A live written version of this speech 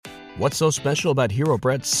What's so special about Hero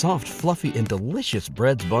Bread's soft, fluffy, and delicious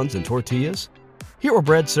breads, buns, and tortillas? Hero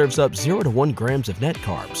Bread serves up 0 to 1 grams of net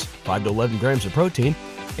carbs, 5 to 11 grams of protein,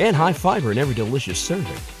 and high fiber in every delicious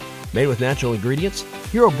serving. Made with natural ingredients,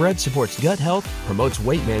 Hero Bread supports gut health, promotes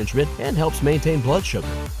weight management, and helps maintain blood sugar.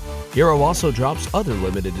 Hero also drops other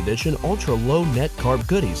limited edition ultra-low net carb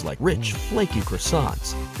goodies like rich, flaky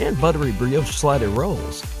croissants and buttery brioche slider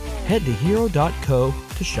rolls. Head to hero.co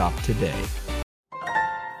to shop today.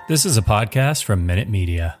 This is a podcast from Minute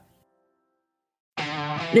Media.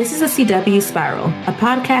 This is a CW Spiral, a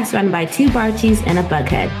podcast run by two Barchies and a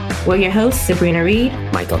Bughead. We're your hosts, Sabrina Reed,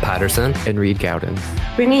 Michael Patterson, and Reed Gowden,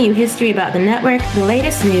 bringing you history about the network, the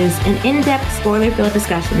latest news, and in-depth spoiler-filled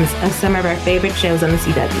discussions of some of our favorite shows on the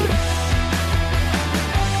CW.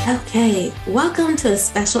 Okay, welcome to a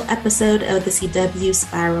special episode of the CW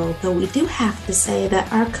Spiral, though we do have to say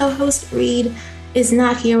that our co-host Reed is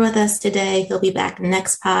not here with us today. He'll be back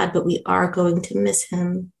next pod, but we are going to miss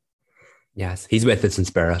him. Yes, he's with us in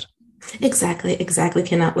spirit. Exactly.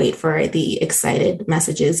 Cannot wait for the excited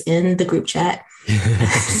messages in the group chat.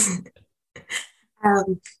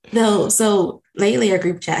 So lately our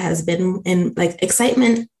group chat has been in like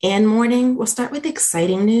excitement and mourning. We'll start with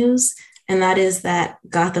exciting news, and that is that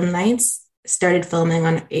Gotham Knights started filming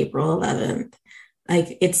on April 11th.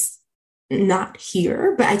 Like, it's not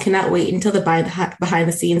here, but I cannot wait until the behind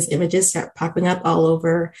the scenes images start popping up all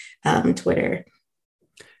over Twitter.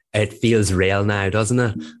 It feels real now, doesn't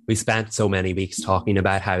it? We spent so many weeks talking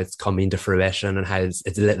about how it's coming to fruition and how it's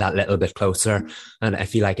that little bit closer. And I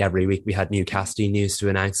feel like every week we had new casting news to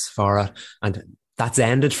announce for it. And that's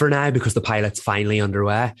ended for now because the pilot's finally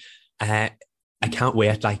underway. I can't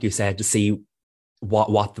wait, like you said, to see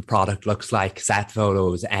what the product looks like, set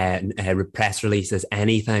photos, and press releases,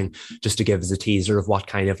 anything, just to give us a teaser of what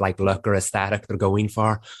kind of like look or aesthetic they're going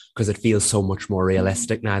for, because it feels so much more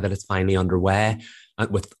realistic now that it's finally underway.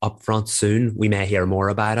 And with upfront soon, we may hear more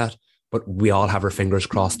about it, but we all have our fingers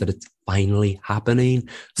crossed that it's finally happening.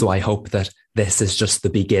 So I hope that this is just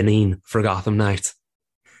the beginning for Gotham Knights.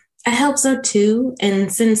 I hope so too.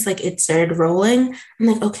 And since like it started rolling, I'm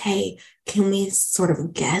like, okay, can we sort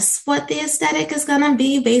of guess what the aesthetic is going to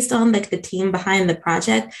be based on like the team behind the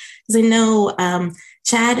project? Because I know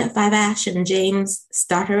Chad Five-Ash and James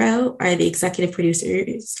Stotterow are the executive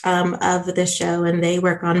producers of the show, and they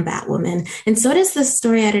work on Batwoman. And so does the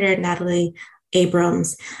story editor, Natalie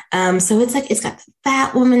Abrams. So it's got the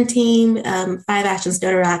Batwoman team. Five-Ash and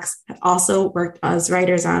Stotterow also worked as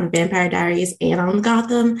writers on Vampire Diaries and on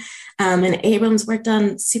Gotham. And Abrams worked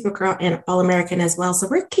on Supergirl and All-American as well. So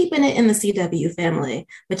we're keeping it in the CW family,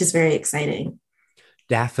 which is very exciting.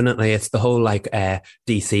 Definitely. It's the whole like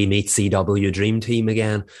DC meets CW dream team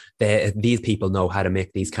again. These people know how to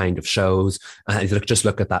make these kind of shows. Just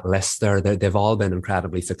look at that list there. They've all been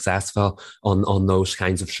incredibly successful on those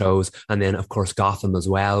kinds of shows. And then, of course, Gotham as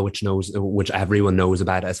well, which everyone knows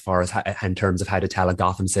about as far as in terms of how to tell a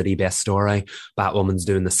Gotham City-based story. Batwoman's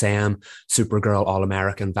doing the same. Supergirl,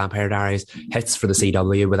 All-American, Vampire Diaries, hits for the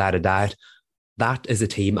CW without a doubt. That is a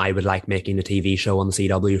team I would like making a TV show on the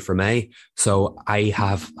CW for me. So I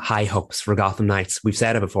have high hopes for Gotham Knights. We've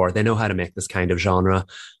said it before. They know how to make this kind of genre,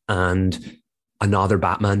 and another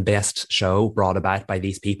Batman-based show brought about by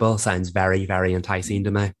these people sounds very, very enticing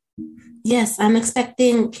to me. Yes, I'm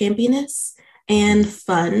expecting campiness and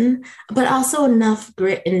fun, but also enough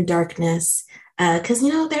grit and darkness. Because,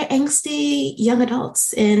 they're angsty young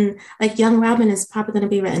adults, and like young Robin is probably going to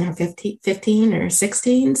be right in her 15 or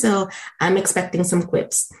 16. So I'm expecting some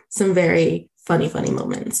quips, some very funny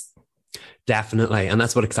moments. Definitely. And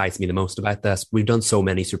that's what excites me the most about this. We've done so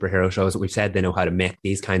many superhero shows that we've said they know how to make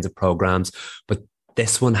these kinds of programs, but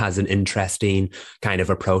this one has an interesting kind of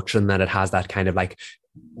approach in that it has that kind of like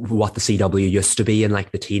what the CW used to be, and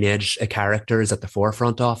like the teenage characters at the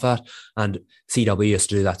forefront of it. And CW used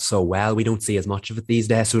to do that so well. We don't see as much of it these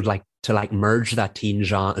days. So we'd like to like merge that teen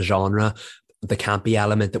genre, the campy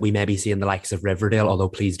element that we maybe see in the likes of Riverdale, although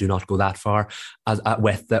please do not go that far,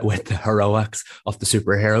 with the heroics of the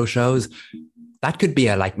superhero shows. That could be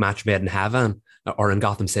a like match made in heaven, or in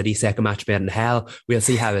Gotham City, second match made in hell. We'll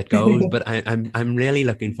see how it goes. But I'm really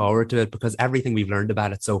looking forward to it because everything we've learned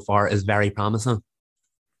about it so far is very promising.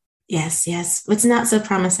 Yes. What's not so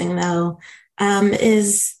promising though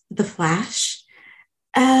is The Flash.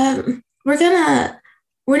 We're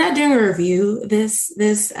not doing a review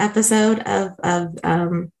this episode of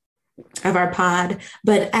our pod,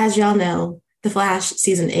 but as y'all know, The Flash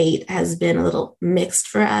season 8 has been a little mixed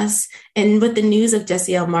for us, and with the news of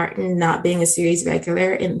Jesse L. Martin not being a series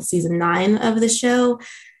regular in season 9 of the show,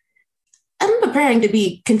 I'm preparing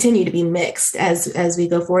to continue to be mixed as we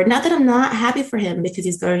go forward. Not that I'm not happy for him, because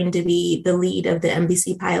he's going to be the lead of the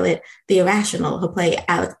NBC pilot, The Irrational. He'll play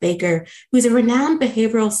Alec Baker, who's a renowned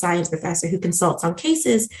behavioral science professor who consults on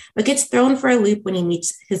cases, but gets thrown for a loop when he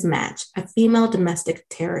meets his match, a female domestic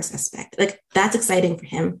terror suspect. Like, that's exciting for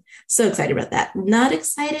him. So excited about that. Not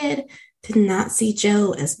excited to not see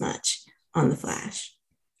Joe as much on The Flash.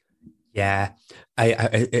 Yeah,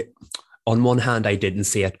 on one hand, I didn't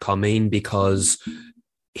see it coming because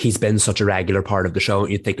he's been such a regular part of the show.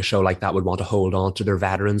 You'd think a show like that would want to hold on to their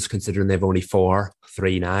veterans, considering they've only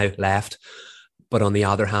 3 now left. But on the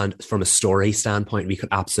other hand, from a story standpoint, we could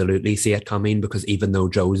absolutely see it coming, because even though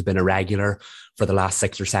Joe's been a regular for the last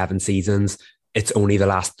 6 or 7 seasons, it's only the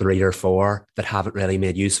last 3 or 4 that haven't really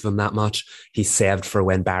made use of him that much. He's saved for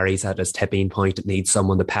when Barry's at his tipping point. It needs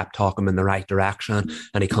someone to pep talk him in the right direction.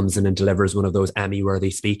 And he comes in and delivers one of those Emmy-worthy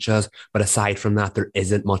speeches. But aside from that, there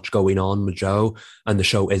isn't much going on with Joe, and the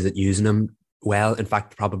show isn't using him well. In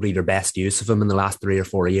fact, probably their best use of him in the last 3 or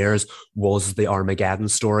 4 years was the Armageddon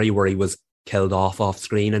story, where he was killed off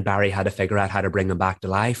screen and Barry had to figure out how to bring him back to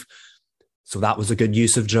life. So that was a good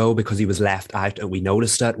use of Joe, because he was left out and we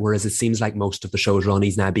noticed it. Whereas it seems like most of the show's run,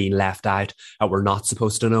 he's now being left out and we're not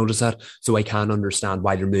supposed to notice it. So I can understand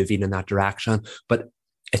why they're moving in that direction. But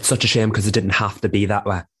it's such a shame, because it didn't have to be that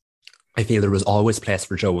way. I feel there was always place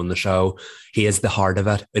for Joe in the show. He is the heart of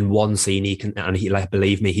it. In one scene, he can, and he, like,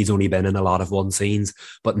 believe me, he's only been in a lot of one scenes,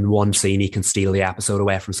 but in one scene, he can steal the episode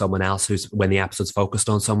away from someone else when the episode's focused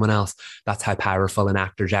on someone else. That's how powerful an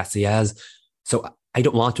actor Jesse is. So I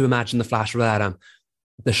don't want to imagine the Flash without him.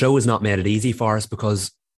 The show has not made it easy for us,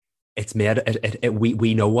 because it's made it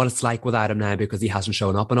we know what it's like without him now, because he hasn't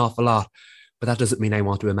shown up an awful lot. But that doesn't mean I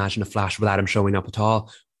want to imagine a Flash without him showing up at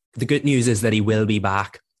all. The good news is that he will be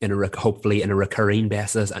back hopefully in a recurring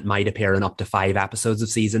basis, and might appear in up to 5 episodes of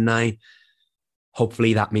season 9.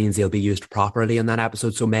 Hopefully that means he'll be used properly in that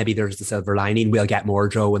episode. So maybe there's the silver lining. We'll get more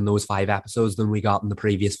Joe in those 5 episodes than we got in the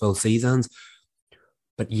previous full seasons.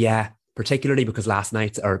 But yeah, particularly because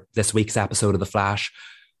this week's episode of The Flash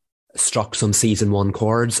struck some season 1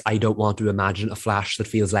 chords. I don't want to imagine a Flash that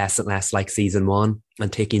feels less and less like season 1,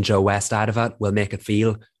 and taking Joe West out of it will make it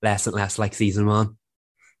feel less and less like season 1.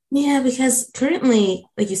 Yeah, because currently,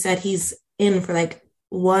 like you said, he's in for like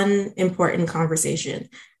one important conversation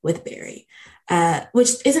with Barry, which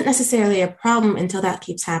isn't necessarily a problem until that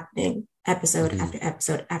keeps happening episode after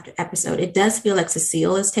episode after episode. It does feel like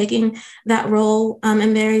Cecile is taking that role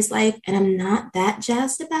in Barry's life, and I'm not that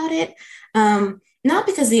jazzed about it. Not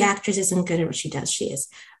because the actress isn't good at what she does, she is,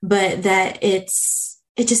 but that it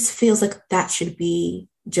just feels like that should be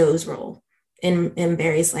Joe's role in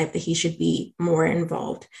Barry's life, that he should be more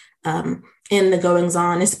involved in the goings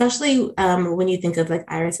on, especially when you think of like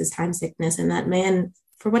Iris's time sickness, and that man,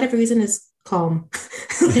 for whatever reason, is calm.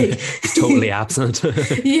 Like, he's totally absent.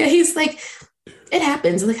 Yeah, he's like, it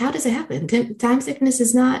happens. Like, how does it happen? Time sickness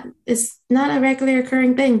is not a regular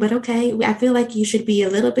occurring thing, but okay. I feel like you should be a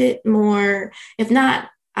little bit more, if not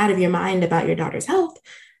out of your mind about your daughter's health,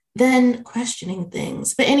 then questioning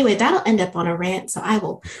things. But anyway, that'll end up on a rant, so I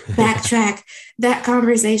will backtrack that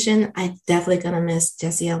conversation. I'm definitely gonna miss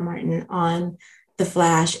Jesse L. Martin on The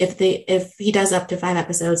Flash. If he does up to 5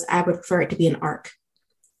 episodes, I would prefer it to be an arc,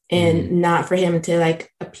 and not for him to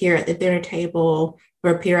like appear at the dinner table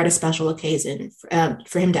or appear at a special occasion.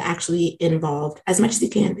 For him to actually involved as much as he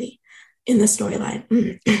can be in the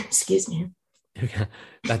storyline. Excuse me.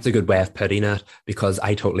 That's a good way of putting it, because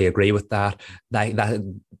I totally agree with that. That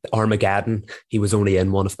Armageddon, he was only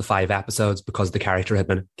in one of the 5 episodes because the character had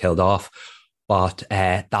been killed off. But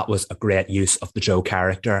that was a great use of the Joe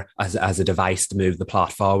character as a device to move the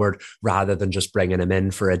plot forward, rather than just bringing him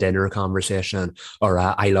in for a dinner conversation or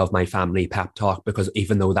a I love my family pep talk, because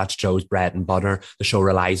even though that's Joe's bread and butter, the show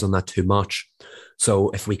relies on that too much.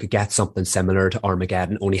 So if we could get something similar to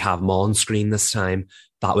Armageddon, only have him on screen this time,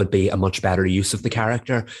 that would be a much better use of the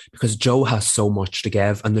character, because Joe has so much to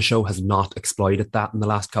give, and the show has not exploited that in the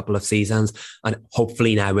last couple of seasons. And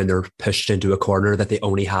hopefully now, when they're pushed into a corner that they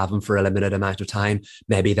only have him for a limited amount of time,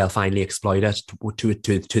 maybe they'll finally exploit it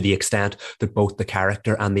to the extent that both the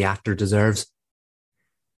character and the actor deserves.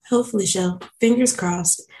 Hopefully so. Fingers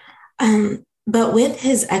crossed. But with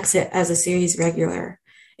his exit as a series regular,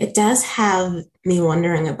 it does have me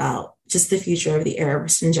wondering about just the future of the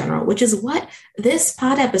Arrowverse in general, which is what this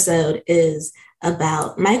pod episode is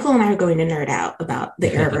about. Michael and I are going to nerd out about the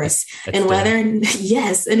Arrowverse and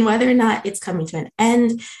whether or not it's coming to an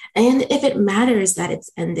end, and if it matters that it's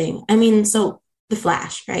ending. I mean, so The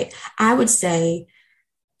Flash, right? I would say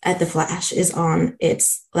The Flash is on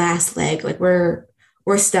its last leg. Like we're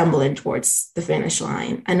we're stumbling towards the finish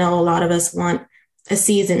line. I know a lot of us want a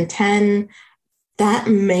season 10. That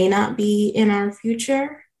may not be in our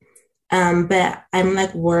future, but I'm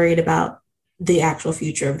like worried about the actual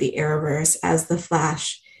future of the Arrowverse as the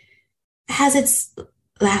Flash has its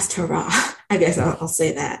last hurrah. I guess I'll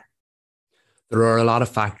say that. There are a lot of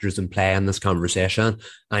factors in play in this conversation.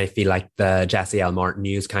 I feel like the Jesse L. Martin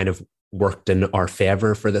news kind of worked in our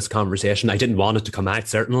favor for this conversation. I didn't want it to come out,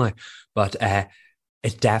 certainly, but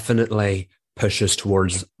it definitely pushes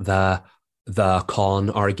towards the con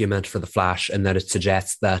argument for the Flash, in that it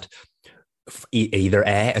suggests that either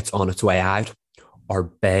A, it's on its way out, or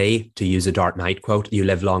B, to use a Dark Knight quote, you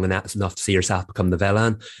live long enough to see yourself become the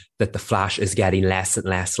villain, that the Flash is getting less and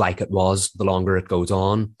less like it was the longer it goes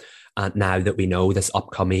on. And now that we know this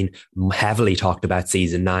upcoming, heavily talked about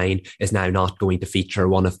season 9 is now not going to feature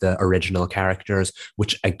one of the original characters,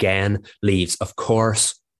 which again leaves, of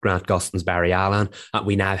course, Grant Gustin's Barry Allen.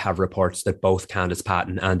 We now have reports that both Candice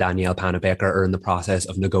Patton and Danielle Panabaker are in the process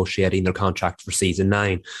of negotiating their contract for season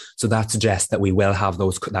 9. So that suggests that we will have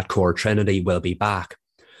that core trinity will be back.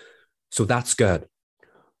 So that's good.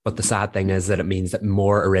 But the sad thing is that it means that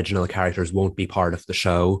more original characters won't be part of the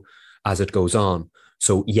show as it goes on.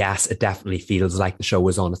 So yes, it definitely feels like the show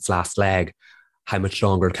is on its last leg. How much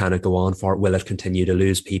longer can it go on for? Will it continue to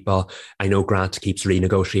lose people? I know Grant keeps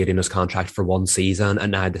renegotiating his contract for one season,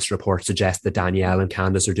 and now this report suggests that Danielle and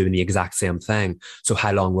Candice are doing the exact same thing. So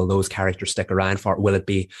how long will those characters stick around for? Will it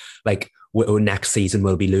be like next season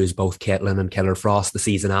will we lose both Caitlin and Killer Frost? The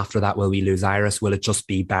season after that, will we lose Iris? Will it just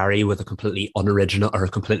be Barry with a completely unoriginal or a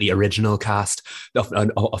completely original cast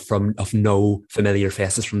of no familiar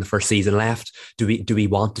faces from the first season left? Do we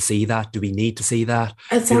want to see that? Do we need to see that?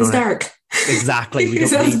 It sounds dark. Exactly. It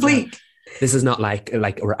sounds bleak. This is not like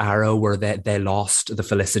Arrow, where they lost the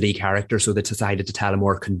Felicity character, so they decided to tell a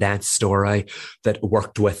more condensed story that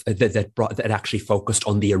worked with that actually focused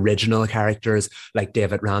on the original characters, like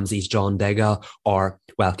David Ramsey's John Diggle, or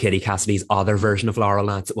Katie Cassidy's other version of Laurel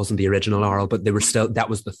Lance. It wasn't the original Laurel, but they were still, that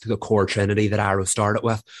was the core trinity that Arrow started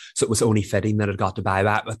with. So it was only fitting that it got to buy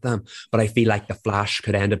back with them. But I feel like the Flash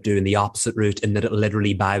could end up doing the opposite route, in that it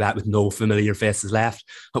literally buy back with no familiar faces left.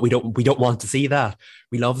 But we don't want to see that.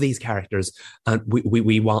 We love these characters, and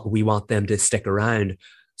we want them to stick around.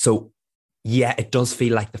 So yeah, it does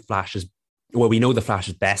feel like the Flash's, well, we know the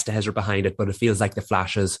Flash's best days are behind it, but it feels like the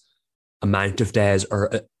Flash's amount of days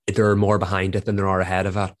there are more behind it than there are ahead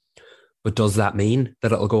of it. But does that mean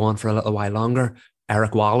that it'll go on for a little while longer?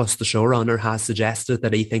 Eric Wallace, the showrunner, has suggested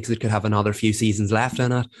that he thinks it could have another few seasons left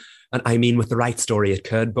in it. And I mean, with the right story, it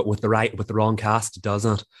could, but with the wrong cast, it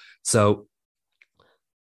doesn't. So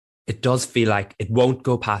it does feel like it won't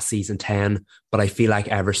go past season 10, but I feel like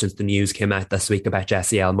ever since the news came out this week about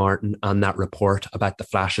Jesse L. Martin and that report about the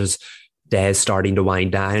Flash's days starting to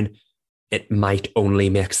wind down, it might only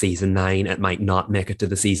make season 9. It might not make it to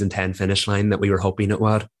the season 10 finish line that we were hoping it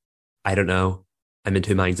would. I don't know. I'm in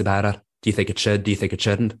two minds about it. Do you think it should? Do you think it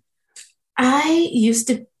shouldn't? I used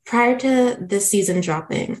to, prior to this season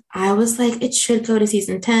dropping, I was like, it should go to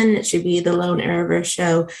season 10. It should be the lone Arrowverse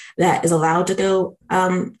show that is allowed to go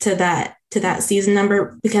to that season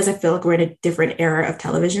number, because I feel like we're in a different era of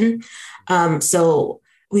television. So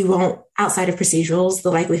we won't, outside of procedurals,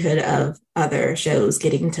 the likelihood of other shows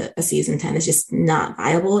getting to a season 10 is just not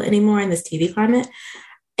viable anymore in this TV climate.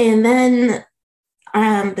 And then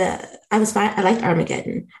I was fine. I liked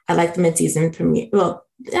Armageddon. I liked the mid-season premiere. Well,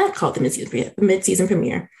 I call it the mid-season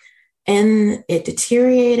premiere. And it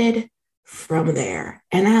deteriorated from there.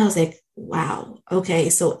 And I was like, wow, okay.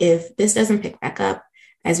 So if this doesn't pick back up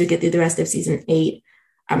as we get through the rest of season 8,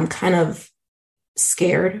 I'm kind of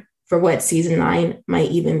scared for what season 9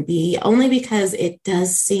 might even be, only because it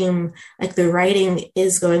does seem like the writing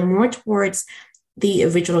is going more towards the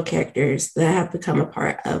original characters that have become a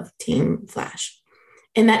part of Team Flash.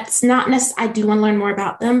 And that's not necessarily, I do want to learn more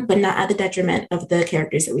about them, but not at the detriment of the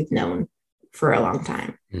characters that we've known for a long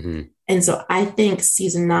time. Mm-hmm. And so I think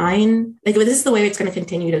season 9, like if this is the way it's going to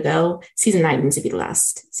continue to go, season 9 needs to be the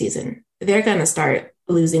last season. They're going to start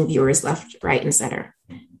losing viewers left, right, and center.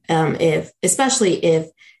 Especially if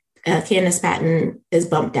Candice Patton is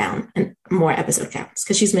bumped down and more episode counts,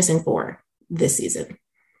 because she's missing 4 this season.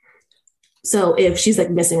 So if she's like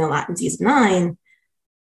missing a lot in season 9,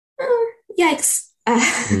 yikes.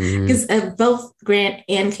 Because both Grant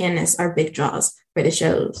and Candice are big draws for the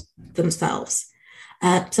shows themselves.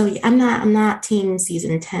 So yeah, I'm not team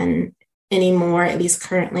season 10 anymore, at least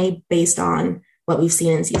currently, based on what we've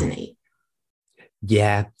seen in season 8.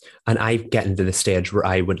 Yeah, and I get into the stage where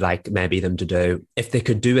I would like maybe them to do, if they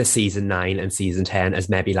could do a season 9 and season 10 as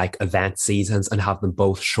maybe like event seasons and have them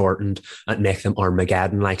both shortened and make them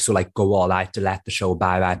Armageddon, like, so like go all out to let the show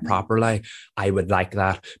bow out properly. I would like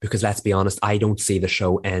that, because let's be honest, I don't see the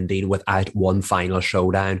show ending without one final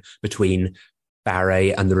showdown between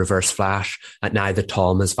Barry and the Reverse Flash. And now that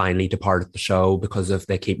Tom has finally departed the show because of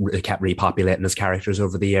they kept repopulating his characters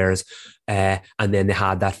over the years, and then they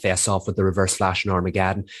had that face off with the Reverse Flash and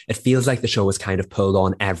Armageddon. It feels like the show has kind of pulled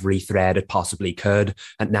on every thread it possibly could,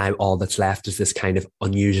 and now all that's left is this kind of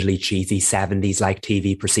unusually cheesy 70s like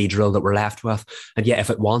TV procedural that we're left with. And yet, if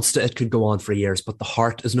it wants to, it could go on for years, but the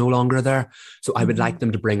heart is no longer there. So I would like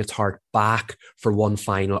them to bring its heart back for one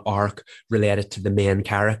final arc related to the main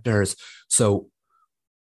characters. So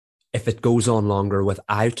if it goes on longer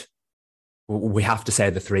without, we have to say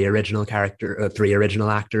the three original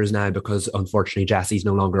actors now, because unfortunately Jesse's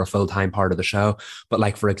no longer a full-time part of the show. But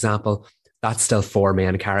like, for example, that's still 4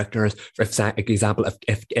 main characters. For example,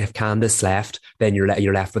 if Candace left, then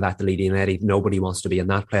you're left without the leading lady. Nobody wants to be in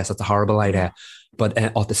that place. That's a horrible idea. But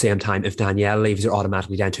at the same time, if Danielle leaves, you're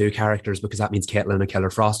automatically down 2 characters, because that means Caitlin and Killer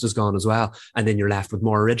Frost is gone as well. And then you're left with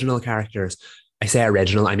more original characters. I say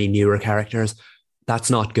original, I mean newer characters. That's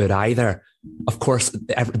not good either. Of course,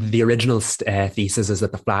 the original thesis is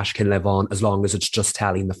that the Flash can live on as long as it's just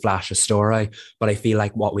telling the Flash's story. But I feel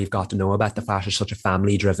like what we've got to know about the Flash is such a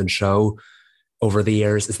family-driven show over the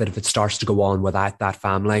years is that if it starts to go on without that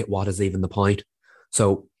family, what is even the point?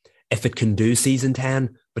 So if it can do season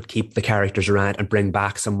 10, but keep the characters around and bring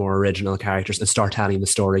back some more original characters and start telling the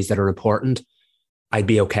stories that are important, I'd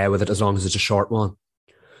be okay with it as long as it's a short one.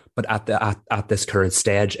 But at this current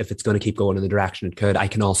stage, if it's going to keep going in the direction it could, I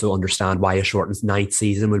can also understand why a shortened 9th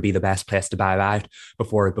season would be the best place to bow out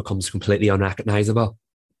before it becomes completely unrecognizable.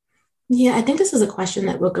 Yeah, I think this is a question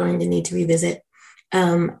that we're going to need to revisit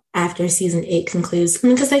after season 8 concludes,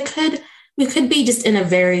 because we could be just in a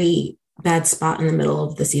very bad spot in the middle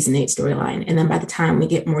of the season 8 storyline, and then by the time we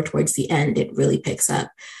get more towards the end, it really picks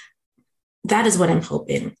up. That is what I'm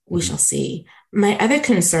hoping we shall see. My other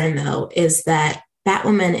concern, though, is that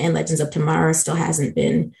Batwoman and Legends of Tomorrow still hasn't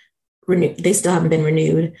been renewed. They still haven't been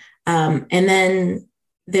renewed. And then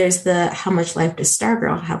there's the how much life does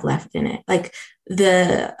Stargirl have left in it? Like,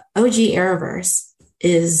 the OG Arrowverse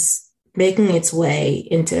is making its way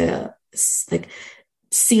into like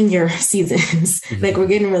senior seasons. Like, we're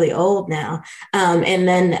getting really old now. And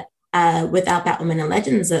then without Batwoman and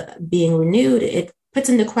Legends being renewed, it puts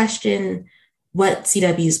into question what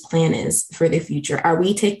CW's plan is for the future. Are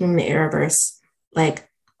we taking the Arrowverse like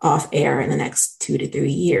off air in the next 2 to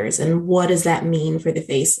 3 years? And what does that mean for the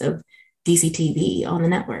face of DC TV on the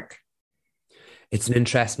network? It's an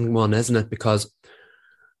interesting one, isn't it? Because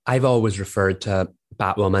I've always referred to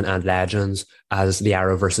Batwoman and Legends as the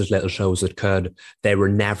Arrowverse's little shows that could. They were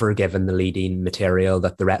never given the leading material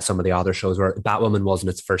that some of the other shows were. Batwoman wasn't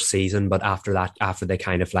its first season, but after that, after the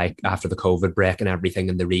COVID break and everything,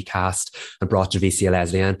 and the recast and brought Javicia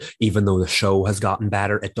Leslie in, even though the show has gotten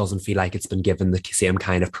better, it doesn't feel like it's been given the same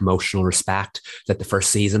kind of promotional respect that the first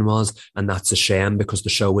season was. And that's a shame, because the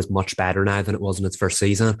show is much better now than it was in its first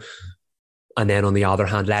season. And then on the other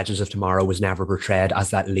hand, Legends of Tomorrow was never portrayed as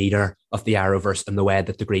that leader of the Arrowverse in the way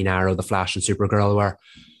that the Green Arrow, the Flash and Supergirl were.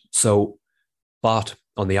 So, but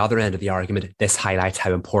on the other end of the argument, this highlights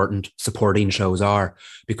how important supporting shows are,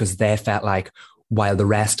 because they felt like while the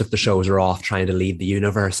rest of the shows are off trying to lead the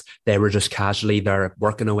universe, they were just casually there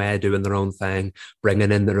working away, doing their own thing,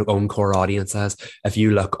 bringing in their own core audiences. If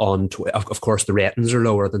you look on, of course, the ratings are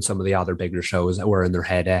lower than some of the other bigger shows that were in their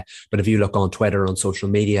heyday. But if you look on Twitter, on social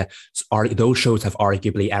media, those shows have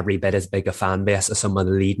arguably every bit as big a fan base as some of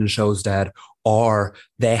the leading shows did, or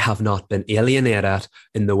they have not been alienated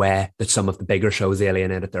in the way that some of the bigger shows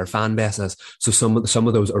alienated their fan bases. So some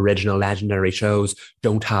of those original legendary shows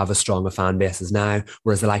don't have as strong a fan bases now,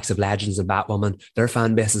 whereas the likes of Legends and Batwoman, their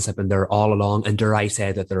fan bases have been there all along, and dare I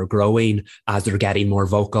say that they're growing as they're getting more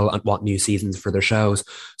vocal and want new seasons for their shows.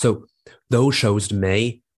 So those shows, to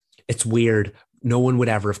me, it's weird. No one would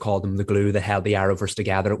ever have called them the glue that held the Arrowverse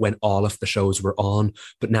together when all of the shows were on.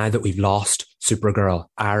 But now that we've lost Supergirl,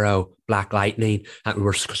 Arrow, Black Lightning, and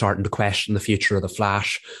we're starting to question the future of the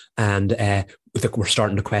Flash, and we're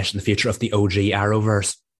starting to question the future of the OG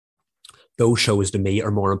Arrowverse, those shows to me are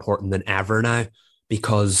more important than ever now,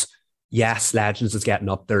 because yes, Legends is getting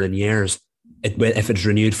up there in years. If it's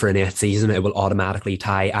renewed for an 8th season, it will automatically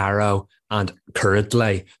tie Arrow, and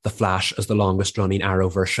currently the Flash is the longest running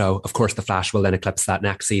Arrowverse show. Of course, the Flash will then eclipse that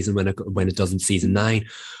next season when it does in season 9.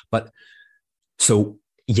 But so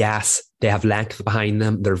yes, they have length behind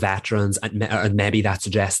them. They're veterans, and maybe that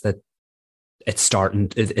suggests that it's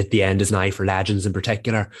starting at the end is nigh for Legends in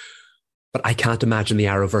particular. But I can't imagine the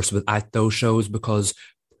Arrowverse without those shows, because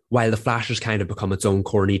while The Flash has kind of become its own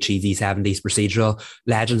corny, cheesy 70s procedural,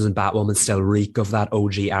 Legends and Batwoman still reek of that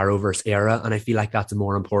OG Arrowverse era. And I feel like that's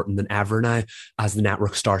more important than ever now, as the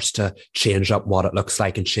network starts to change up what it looks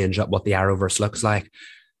like and change up what the Arrowverse looks like.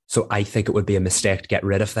 So I think it would be a mistake to get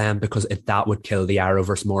rid of them, because that would kill the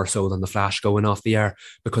Arrowverse more so than the Flash going off the air,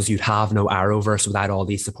 because you'd have no Arrowverse without all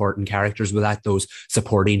these supporting characters, without those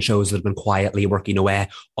supporting shows that have been quietly working away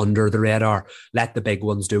under the radar. Let the big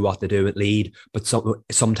ones do what they do at lead, but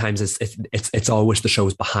sometimes it's always the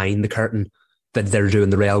shows behind the curtain that they're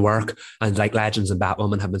doing the real work. And like Legends and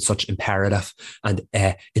Batwoman have been such imperative and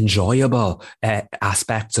enjoyable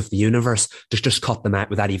aspects of the universe, to just cut them out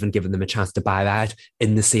without even giving them a chance to bow out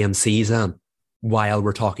in the same season, while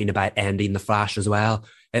we're talking about ending the Flash as well.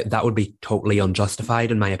 That would be totally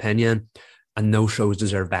unjustified in my opinion, and no shows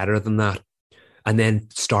deserve better than that. And then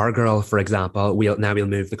Stargirl, for example, we'll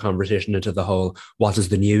move the conversation into the whole, what does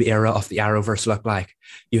the new era of the Arrowverse look like?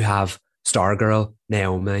 You have Stargirl,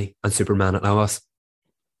 Naomi, and Superman at Lois.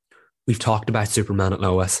 We've talked about Superman at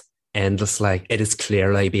Lois endlessly. It is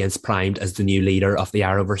clearly being primed as the new leader of the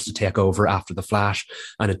Arrowverse to take over after the Flash,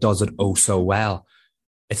 and it does it oh so well.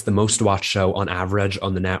 It's the most watched show on average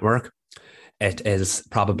on the network. It is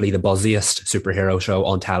probably the buzziest superhero show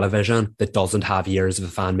on television that doesn't have years of a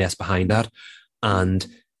fan base behind it, and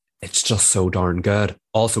it's just so darn good.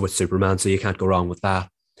 Also with Superman, so you can't go wrong with that.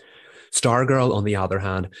 Stargirl, on the other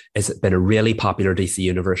hand, has been a really popular DC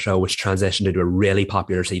Universe show, which transitioned into a really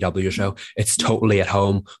popular CW show. It's totally at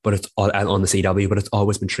home, but it's on the CW, but it's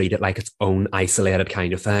always been treated like its own isolated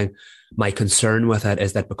kind of thing. My concern with it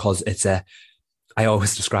is that because I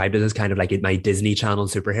always described it as kind of like my Disney Channel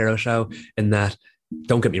superhero show, in that,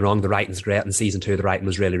 don't get me wrong, the writing's great. In season 2, the writing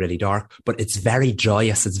was really, really dark, but it's very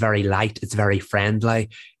joyous. It's very light. It's very friendly.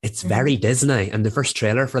 It's very Disney. And the first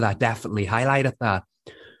trailer for that definitely highlighted that.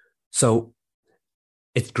 So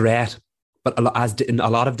it's great, but a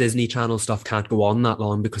lot of Disney Channel stuff can't go on that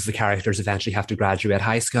long, because the characters eventually have to graduate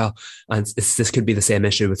high school. And this could be the same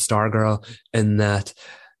issue with Stargirl, in that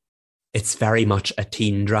it's very much a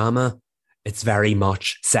teen drama. It's very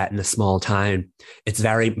much set in a small town. It's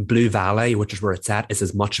very Blue Valley, which is where it's set, is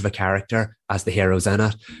as much of a character as the heroes in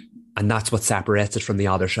it. And that's what separates it from the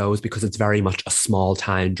other shows, because it's very much a small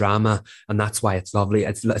town drama. And that's why it's lovely.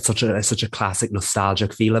 It's such a classic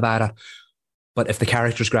nostalgic feel about it. But if the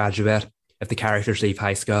characters graduate, if the characters leave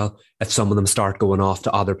high school, if some of them start going off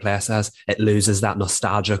to other places, it loses that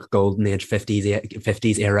nostalgic golden age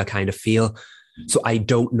 50s era kind of feel. So I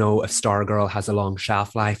don't know if Stargirl has a long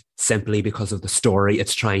shelf life, simply because of the story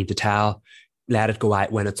it's trying to tell. Let it go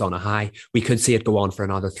out when it's on a high. We could see it go on for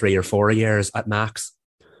another 3 or 4 years at max.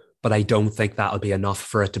 But I don't think that'll be enough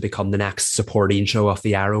for it to become the next supporting show of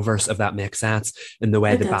the Arrowverse, if that makes sense. In the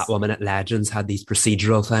way that Batwoman at Legends had these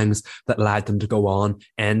procedural things that allowed them to go on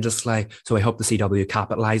endlessly. So I hope the CW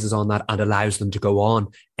capitalizes on that and allows them to go on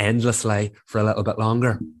endlessly for a little bit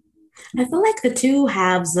longer. I feel like the two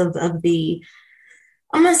halves of the,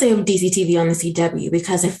 I'm going to say of DC TV on the CW,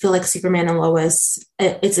 because I feel like Superman and Lois,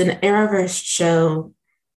 it's an Arrowverse show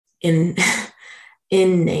in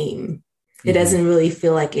name. It doesn't really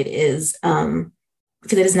feel like it is, because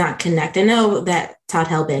it is not connected. I know that Todd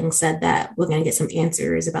Helbing said that we're going to get some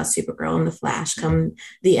answers about Supergirl and the Flash come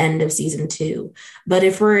the end of season 2. But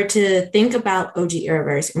if we're to think about OG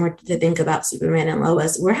Arrowverse and we're to think about Superman and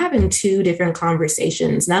Lois, we're having 2 different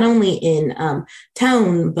conversations, not only in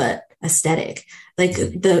tone, but aesthetic. Like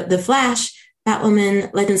the Flash,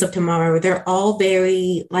 Batwoman, Legends of Tomorrow, they're all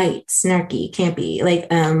very light, snarky, campy,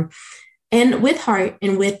 and with heart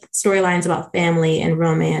and with storylines about family and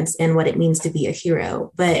romance and what it means to be a hero.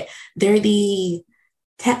 But they're the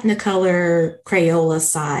Technicolor Crayola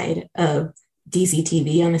side of DC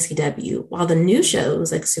TV on the CW, while the new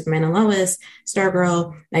shows like Superman and Lois,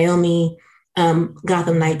 Stargirl, Naomi,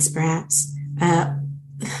 Gotham Knights, perhaps,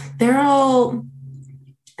 they're all,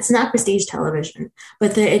 it's not prestige television,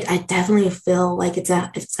 but I definitely feel like it's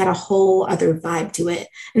got a whole other vibe to it.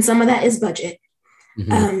 And some of that is budget.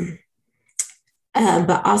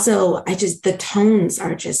 But also the tones are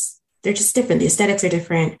they're just different. The aesthetics are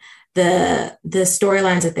different. The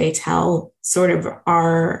storylines that they tell sort of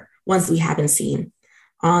are ones we haven't seen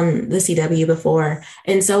on the CW before.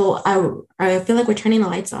 And so I feel like we're turning the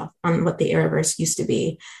lights off on what the Arrowverse used to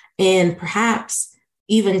be, and perhaps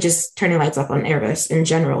even just turning lights off on Arrowverse in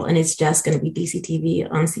general. And it's just going to be DC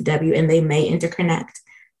TV on CW, and they may interconnect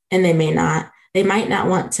and they may not. They might not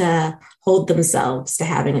want to hold themselves to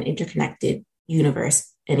having an interconnected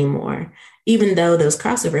universe anymore, even though those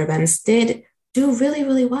crossover events did do really,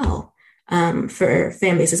 really well. for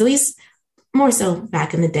fan bases, at least more so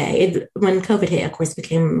back in the day. When COVID hit, of course, it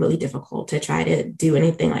became really difficult to try to do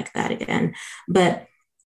anything like that again. But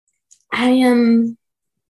I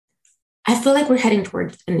feel like we're heading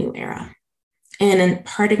towards a new era. And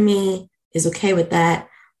part of me is okay with that.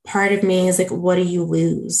 Part of me is like, what do you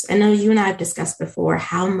lose? I know you and I have discussed before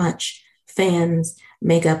how much fans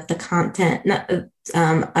make up the content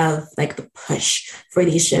of like the push for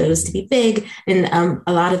these shows to be big. And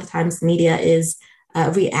a lot of the times the media is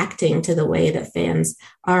reacting to the way that fans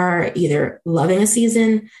are either loving a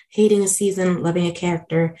season, hating a season, loving a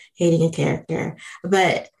character, hating a character.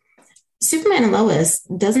 But Superman and Lois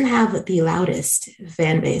doesn't have the loudest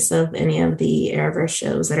fan base of any of the Arrowverse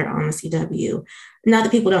shows that are on the CW. Not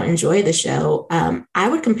that people don't enjoy the show. I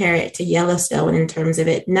would compare it to Yellowstone in terms of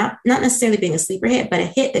it not necessarily being a sleeper hit, but a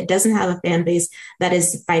hit that doesn't have a fan base that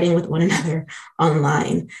is fighting with one another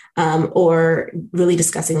online or really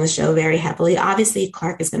discussing the show very heavily. Obviously,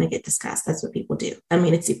 Clark is going to get discussed. That's what people do. I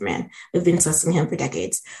mean, it's Superman. We've been discussing him for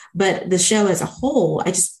decades. But the show as a whole,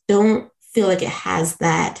 I just don't feel like it has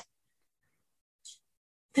that.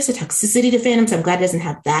 There's a toxicity to fandom, so I'm glad it doesn't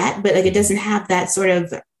have that, but like it doesn't have that sort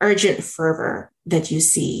of urgent fervor that you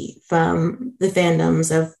see from the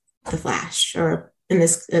fandoms of The Flash or in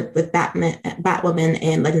this with Batwoman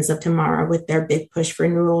and Legends of Tomorrow with their big push for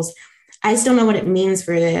renewals. I just don't know what it means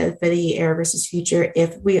for the Arrowverse's future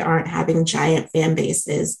if we aren't having giant fan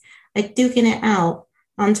bases like duking it out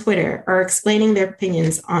on Twitter or explaining their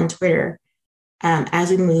opinions on Twitter as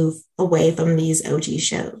we move away from these OG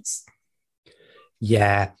shows.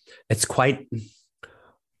 Yeah, it's quite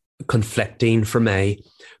conflicting for me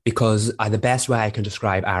because the best way I can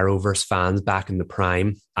describe Arrowverse fans back in the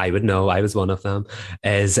prime, I would know, I was one of them,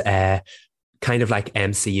 is kind of like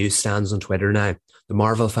MCU stands on Twitter now. The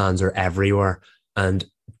Marvel fans are everywhere. And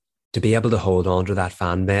to be able to hold on to that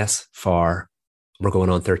fan base for, we're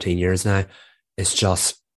going on 13 years now, it's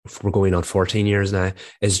just, we're going on 14 years now,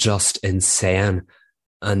 is just insane.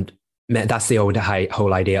 And that's the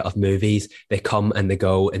whole idea of movies. They come and they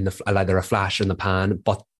go in they're a flash in the pan,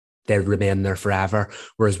 but they remain there forever.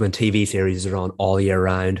 Whereas when TV series are on all year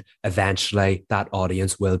round, eventually that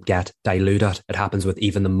audience will get diluted. It happens with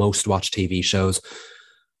even the most watched TV shows.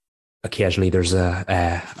 Occasionally there's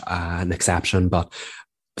an exception, but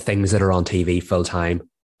things that are on TV full time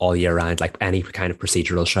all year round, like any kind of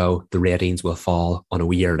procedural show, the ratings will fall on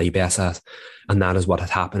a yearly basis. And that is what is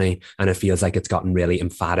happening. And it feels like it's gotten really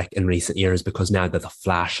emphatic in recent years because now that The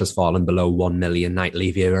Flash has fallen below 1 million nightly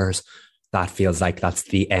viewers, that feels like that's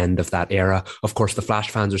the end of that era. Of course, the Flash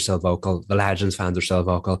fans are still vocal. The Legends fans are still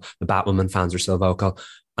vocal. The Batwoman fans are still vocal.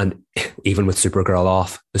 And even with Supergirl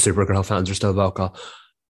off, the Supergirl fans are still vocal.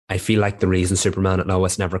 I feel like the reason Superman and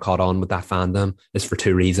Lois never caught on with that fandom is for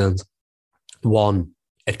two reasons. One,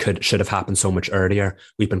 should have happened so much earlier.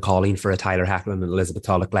 We've been calling for a Tyler Hoechlin and Elizabeth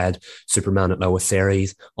Tulloch-led Superman and Lois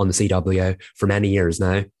series on the CW for many years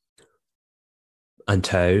now. And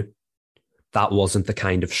two, that wasn't the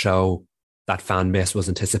kind of show that fan base was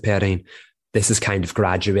anticipating. This is kind of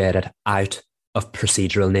graduated out of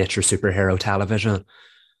procedural nature superhero television.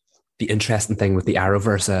 The interesting thing with the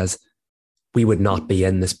Arrowverse is we would not be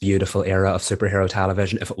in this beautiful era of superhero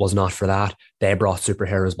television if it was not for that. They brought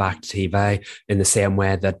superheroes back to TV in the same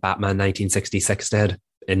way that Batman 1966 did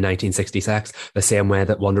in 1966, the same way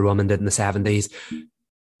that Wonder Woman did in the 70s.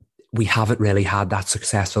 We haven't really had that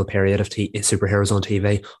successful period of superheroes on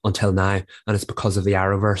TV until now, and it's because of the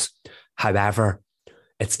Arrowverse. However,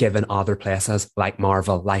 it's given other places like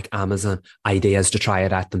Marvel, like Amazon, ideas to try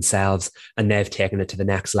it out themselves, and they've taken it to the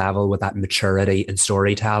next level with that maturity in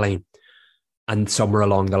storytelling. And somewhere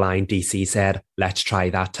along the line, DC said, let's try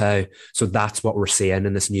that too. So that's what we're seeing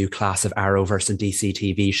in this new class of Arrowverse and DC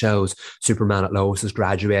TV shows. Superman at Lois has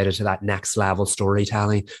graduated to that next level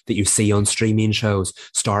storytelling that you see on streaming shows.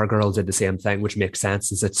 Stargirl did the same thing, which makes sense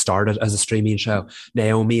since it started as a streaming show.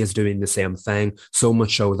 Naomi is doing the same thing. So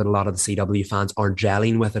much so that a lot of the CW fans aren't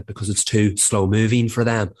gelling with it because it's too slow moving for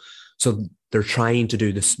them. So they're trying to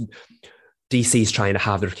do this. DC's trying to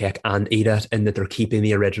have their cake and eat it in that they're keeping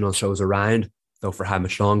the original shows around, though for how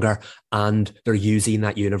much longer, and they're using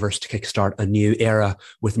that universe to kickstart a new era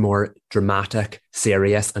with more dramatic,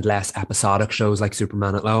 serious, and less episodic shows like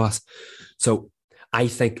Superman at Lois. So I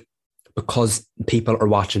think because people are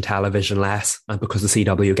watching television less and because the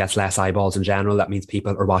CW gets less eyeballs in general, that means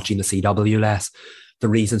people are watching the CW less. the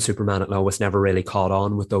reason Superman and Lois never really caught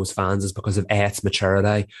on with those fans is because of A, its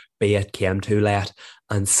maturity, B, it came too late,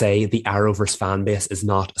 and say the Arrowverse fan base is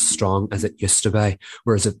not as strong as it used to be.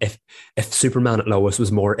 Whereas if Superman and Lois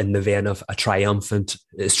was more in the vein of a triumphant,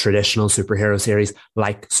 traditional superhero series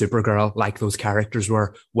like Supergirl, like those characters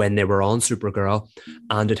were when they were on Supergirl,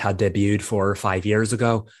 and it had debuted 4 or 5 years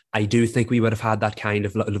ago, I do think we would have had that kind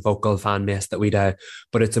of vocal fan base that we do.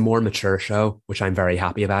 But it's a more mature show, which I'm very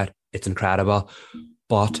happy about. It's incredible.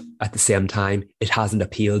 But at the same time, it hasn't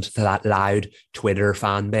appealed to that loud Twitter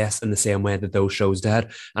fan base in the same way that those shows did.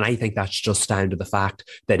 And I think that's just down to the fact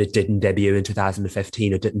that it didn't debut in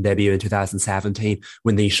 2015. It didn't debut in 2017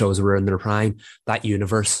 when these shows were in their prime. That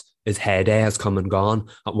universe, its heyday has come and gone.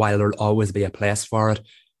 And while there'll always be a place for it,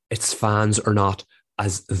 its fans are not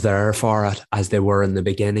as there for it as they were in the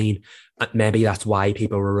beginning. And maybe that's why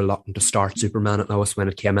people were reluctant to start Superman and Lois when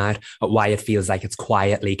it came out, but why it feels like it's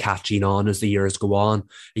quietly catching on as the years go on.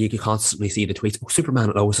 You can constantly see the tweets, oh, Superman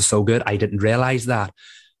and Lois is so good, I didn't realize that.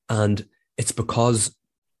 And it's because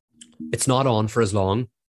it's not on for as long,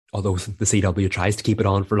 although the CW tries to keep it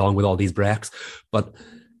on for long with all these breaks, but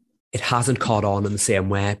it hasn't caught on in the same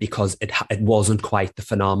way because it wasn't quite the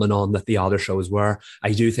phenomenon that the other shows were.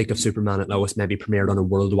 I do think if Superman and Lois maybe premiered on a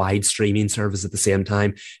worldwide streaming service at the same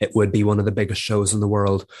time, it would be one of the biggest shows in the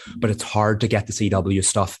world. But it's hard to get the CW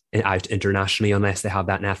stuff out internationally unless they have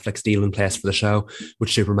that Netflix deal in place for the show,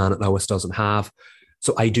 which Superman and Lois doesn't have.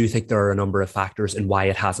 So I do think there are a number of factors in why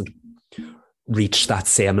it hasn't reach that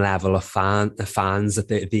same level of fans that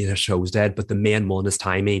the shows did, but the main one is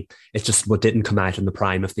timing. It's just what didn't come out in the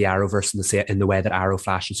prime of the Arrowverse in the way that Arrow,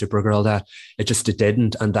 Flash, and Supergirl did. It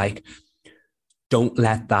didn't, and like, don't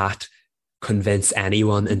let that convince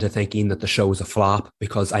anyone into thinking that the show's a flop,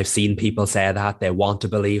 because I've seen people say that they want to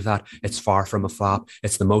believe that. It's far from a flop.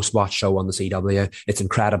 It's the most watched show on the CW. It's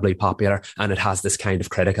incredibly popular, and it has this kind of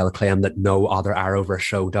critical acclaim that no other Arrowverse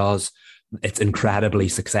show does. It's incredibly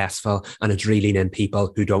successful, and it's reeling in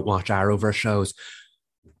people who don't watch Arrowverse shows.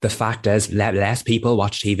 The fact is, less people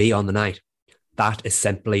watch TV on the night. That is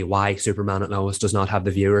simply why Superman and Lois does not have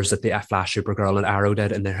the viewers that the Flash, Supergirl, and Arrow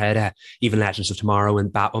did in their heyday. Even Legends of Tomorrow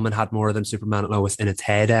and Batwoman had more than Superman and Lois in its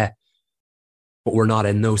heyday. But we're not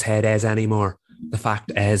in those heydays anymore. The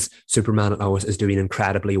fact is, Superman and Lois is doing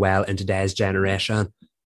incredibly well in today's generation.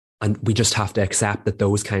 And we just have to accept that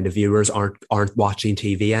those kind of viewers aren't watching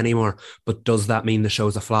TV anymore. But does that mean the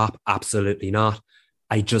show's a flop? Absolutely not.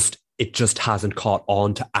 It just hasn't caught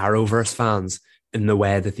on to Arrowverse fans in the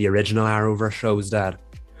way that the original Arrowverse shows did.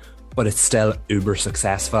 But it's still uber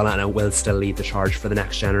successful, and it will still lead the charge for the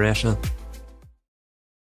next generation.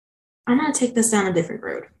 I'm going to take this down a different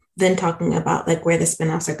road than talking about like where the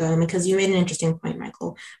spinoffs are going, because you made an interesting point,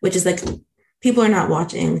 Michael, which is like people are not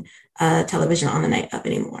watching television on the night up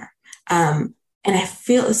anymore. And I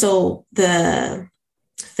feel so the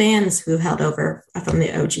fans who held over from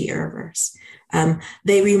the OG Arrowverse,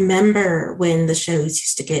 they remember when the shows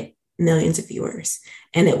used to get millions of viewers,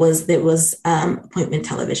 and it was appointment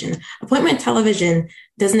television. Appointment television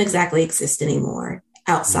doesn't exactly exist anymore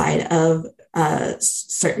outside of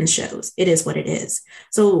certain shows. It is what it is.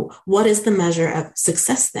 So what is the measure of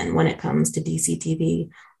success then when it comes to DC TV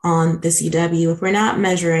on the CW, if we're not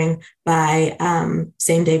measuring by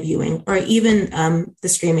same day viewing or even the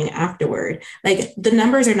streaming afterward? Like, the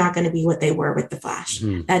numbers are not going to be what they were with the Flash.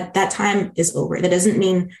 That time is over. That doesn't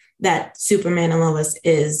mean that Superman and Lois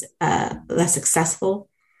is less successful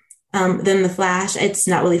than the Flash. It's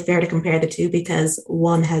not really fair to compare the two because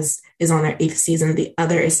one is on their 8th season. The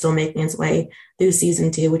other is still making its way through season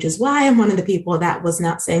 2, which is why I'm one of the people that was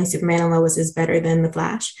not saying Superman and Lois is better than the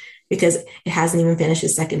Flash, because it hasn't even finished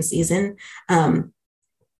its 2nd season.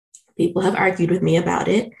 People have argued with me about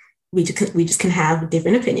it. We just can have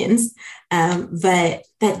different opinions. But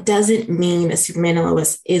that doesn't mean that Superman and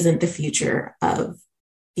Lois isn't the future of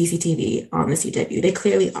DC TV on the CW. They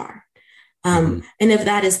clearly are. And if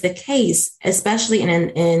that is the case, especially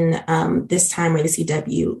in this time where the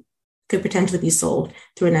CW could potentially be sold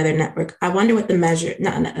to another network, I wonder what the measure,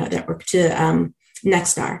 not another network, to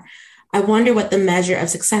Nexstar. I wonder what the measure of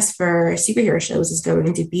success for superhero shows is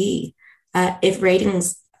going to be if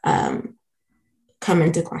ratings come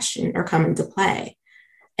into question or come into play.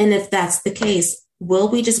 And if that's the case, will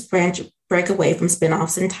we just break away from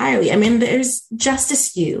spinoffs entirely? I mean, there's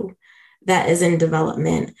Justice U that is in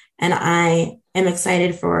development, and I am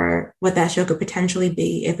excited for what that show could potentially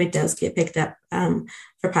be if it does get picked up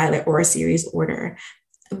for pilot or a series order.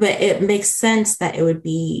 But it makes sense that it would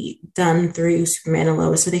be done through Superman and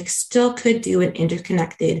Lois, so they still could do an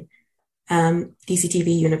interconnected DC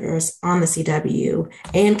TV universe on the CW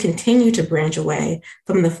and continue to branch away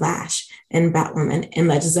from The Flash and Batwoman and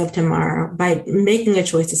Legends of Tomorrow by making a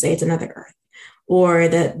choice to say it's another Earth, or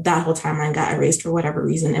that whole timeline got erased for whatever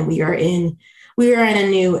reason, and we are in a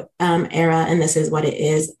new era, and this is what it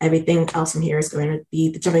is. Everything else from here is going to be,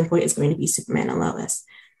 the jumping point is going to be Superman and Lois.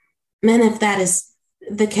 And if that is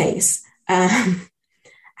the case, I'm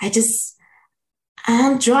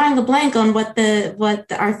drawing a blank on what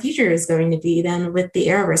our future is going to be then with the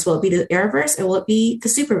Arrowverse. Will it be the Arrowverse, or will it be the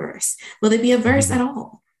Superverse? Will it be a verse at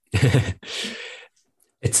all?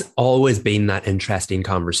 It's always been that interesting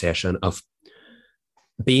conversation of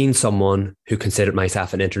being someone who considered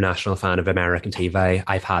myself an international fan of American TV.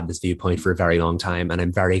 I've had this viewpoint for a very long time, and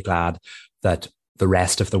I'm very glad that the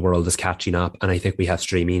rest of the world is catching up. And I think we have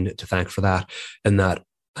streaming to thank for that, and that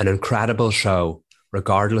an incredible show,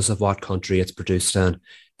 regardless of what country it's produced in,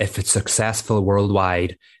 if it's successful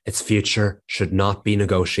worldwide, its future should not be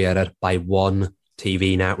negotiated by one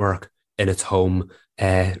TV network in its home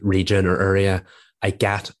region or area. I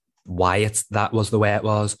get why that was the way it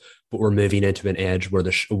was, but we're moving into an age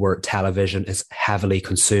where television is heavily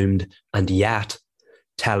consumed, and yet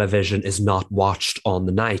television is not watched on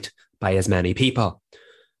the night by as many people.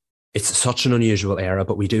 It's such an unusual era,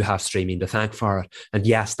 but we do have streaming to thank for it. And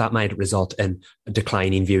yes, that might result in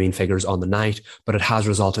declining viewing figures on the night, but it has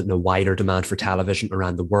resulted in a wider demand for television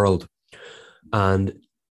around the world. And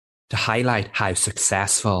to highlight how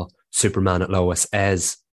successful Superman and Lois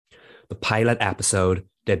is, the pilot episode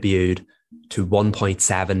debuted to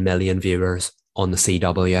 1.7 million viewers on the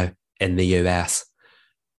CW in the US.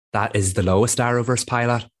 That is the lowest Arrowverse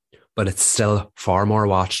pilot, but it's still far more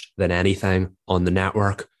watched than anything on the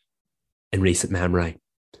network in recent memory.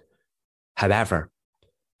 However,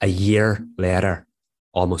 a year later,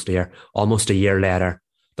 almost a year later,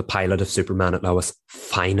 the pilot of Superman and Lois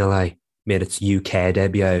finally made its UK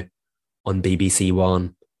debut on BBC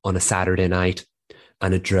One on a Saturday night,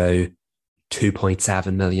 and it drew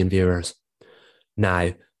 2.7 million viewers.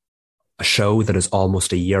 Now, a show that is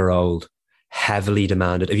almost a year old, heavily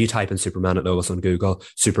demanded. If you type in Superman and Lois on Google,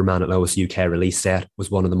 Superman and Lois UK release date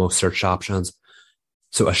was one of the most searched options.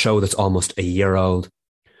 So a show that's almost a year old,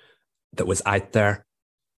 that was out there,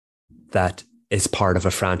 that is part of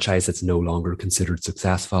a franchise that's no longer considered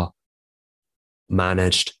successful,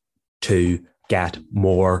 managed to get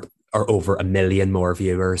more or over 1 million more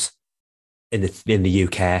viewers in the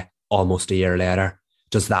UK almost a year later.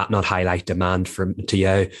 Does that not highlight demand to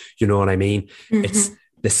you? You know what I mean? Mm-hmm. It's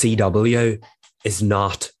the CW is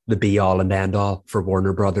not the be all and end all for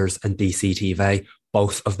Warner Brothers and DC TV.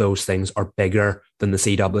 Both of those things are bigger than the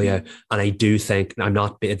CW. And I do think,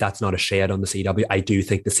 that's not a shade on the CW. I do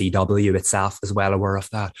think the CW itself is well aware of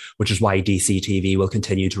that, which is why DC TV will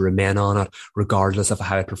continue to remain on it, regardless of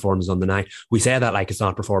how it performs on the night. We say that like it's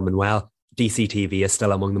not performing well. DC TV is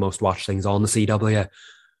still among the most watched things on the CW.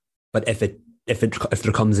 But if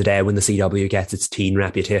there comes a day when the CW gets its teen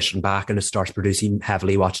reputation back and it starts producing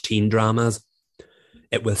heavily watched teen dramas,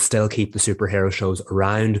 it will still keep the superhero shows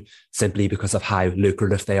around simply because of how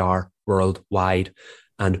lucrative they are worldwide.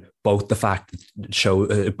 And both the fact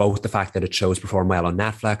that its shows perform well on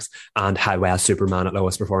Netflix and how well Superman and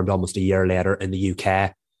Lois performed almost a year later in the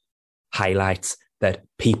UK highlights that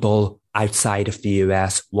people outside of the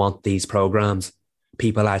US want these programs.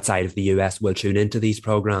 People outside of the US will tune into these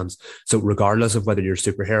programs. So regardless of whether you're a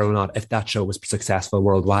superhero or not, if that show was successful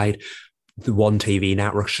worldwide, the one TV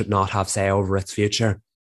network should not have say over its future.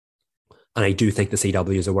 And I do think the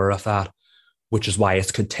CW is aware of that, which is why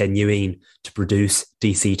it's continuing to produce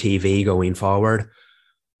DC TV going forward.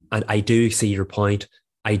 And I do see your point.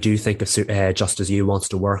 I do think if Just As You wants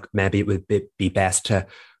to work, maybe it would be best to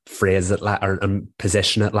phrase it or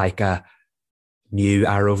position it like a new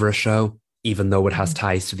Arrowverse show, even though it has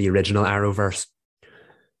ties to the original Arrowverse.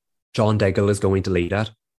 John Diggle is going to lead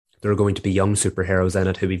it. There are going to be young superheroes in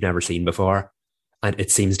it who we've never seen before. And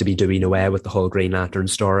it seems to be doing away with the whole Green Lantern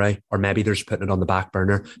story. Or maybe they're just putting it on the back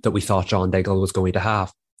burner that we thought John Diggle was going to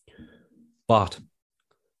have. But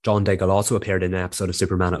John Diggle also appeared in an episode of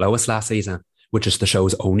Superman and Lois last season, which is the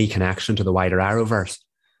show's only connection to the wider Arrowverse.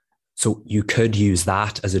 So you could use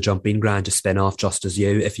that as a jumping ground to spin off Just As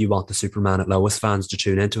You if you want the Superman and Lois fans to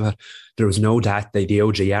tune into it. There was no doubt that the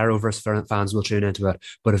OG Arrowverse fans will tune into it.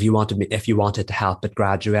 But if you wanted to help it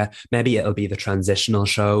graduate, maybe it'll be the transitional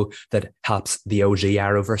show that helps the OG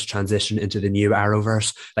Arrowverse transition into the new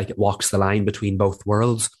Arrowverse, like it walks the line between both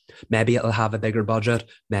worlds. Maybe it'll have a bigger budget.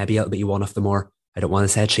 Maybe it'll be one of the more, I don't want to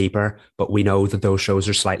say cheaper, but we know that those shows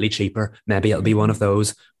are slightly cheaper. Maybe it'll be one of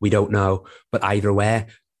those. We don't know. But either way,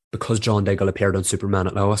 because John Diggle appeared on Superman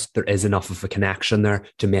at Lois, there is enough of a connection there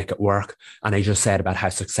to make it work. And I just said about how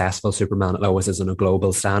successful Superman at Lois is on a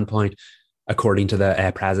global standpoint. According to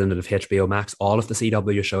the president of HBO Max, all of the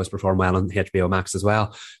CW shows perform well on HBO Max as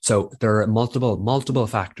well. So there are multiple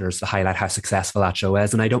factors to highlight how successful that show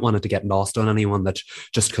is. And I don't want it to get lost on anyone that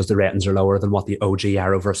just because the ratings are lower than what the OG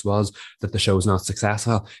Arrowverse was, that the show's not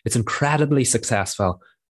successful. It's incredibly successful.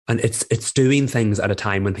 And it's doing things at a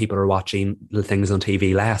time when people are watching things on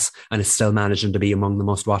TV less, and it's still managing to be among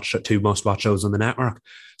the two most watched shows on the network.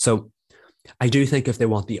 So I do think if they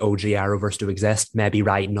want the OG Arrowverse to exist, maybe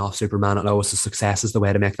writing off Superman at Lois' success is the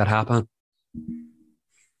way to make that happen.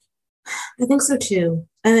 I think so too.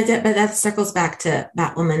 And that circles back to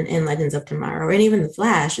Batwoman and Legends of Tomorrow, and even The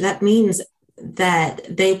Flash. That means that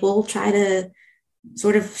they will try to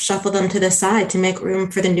sort of shuffle them to the side to make room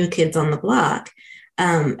for the new kids on the block.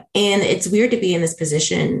 And it's weird to be in this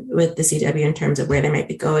position with the CW in terms of where they might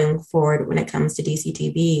be going forward when it comes to DC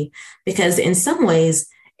TV, because in some ways,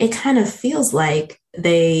 it kind of feels like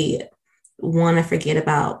they want to forget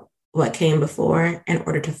about what came before in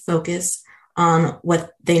order to focus on what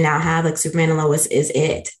they now have. Like Superman and Lois is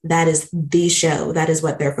it. That is the show. That is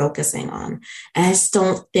what they're focusing on. And I just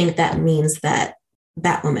don't think that means that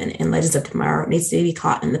Batwoman and Legends of Tomorrow needs to be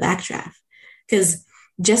caught in the backdraft. Because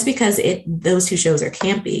just because those two shows are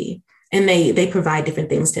campy and they provide different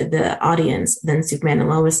things to the audience than Superman and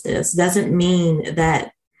Lois doesn't mean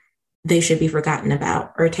that they should be forgotten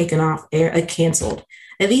about or taken off air, canceled.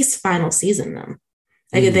 At least final season them.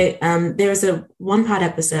 Like there was a one pod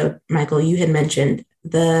episode, Michael, you had mentioned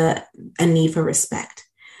a need for respect,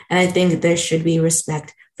 and I think there should be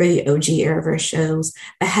respect for the OG Arrowverse shows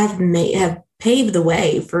that have paved the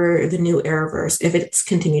way for the new Arrowverse. If it's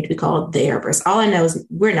continued to be called the Arrowverse, all I know is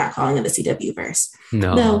we're not calling it the CW verse.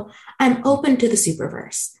 No, though I'm open to the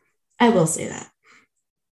Superverse. I will say that,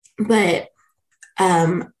 but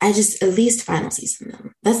I just at least final season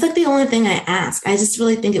them. That's like the only thing I ask. I just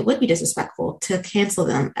really think it would be disrespectful to cancel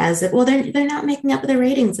them as if, well, they're not making up the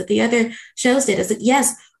ratings that the other shows did. It's like,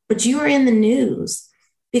 yes, but you are in the news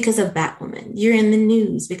because of Batwoman. You're in the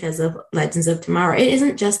news because of Legends of Tomorrow. It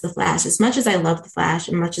isn't just The Flash. As much as I love The Flash,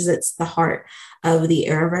 and much as it's the heart of the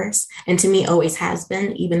Arrowverse, and to me always has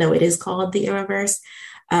been, even though it is called the Arrowverse,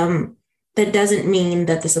 that doesn't mean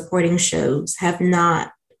that the supporting shows have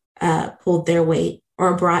not pulled their weight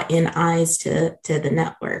or brought in eyes to the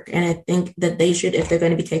network. And I think that they should, if they're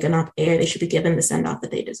going to be taken off air, they should be given the send-off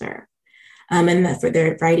that they deserve. And that for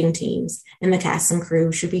their writing teams and the cast and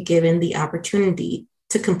crew should be given the opportunity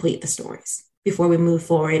to complete the stories before we move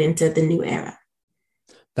forward into the new era.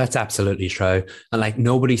 That's absolutely true. And like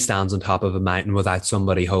nobody stands on top of a mountain without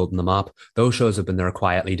somebody holding them up. Those shows have been there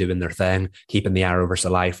quietly doing their thing, keeping the Arrowverse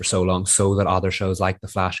alive for so long so that other shows like The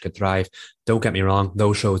Flash could thrive. Don't get me wrong,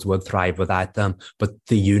 those shows would thrive without them. But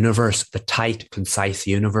the universe, the tight, concise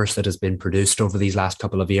universe that has been produced over these last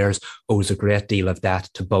couple of years owes a great deal of debt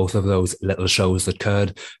to both of those little shows that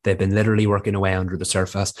could. They've been literally working away under the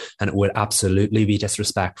surface, and it would absolutely be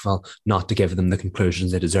disrespectful not to give them the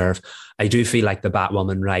conclusions they deserve. I do feel like the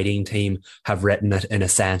Batwoman writing team have written it in a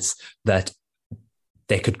sense that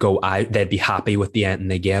they could go out, they'd be happy with the ending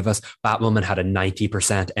they gave us. Batwoman had a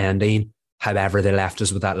 90% ending. However, they left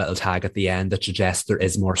us with that little tag at the end that suggests there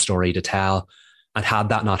is more story to tell. And had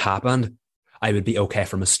that not happened, I would be okay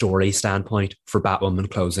from a story standpoint for Batwoman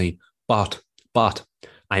closing. But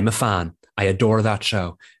I'm a fan. I adore that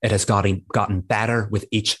show. It has gotten better with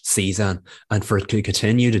each season. And for it to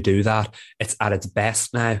continue to do that, it's at its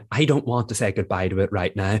best now. I don't want to say goodbye to it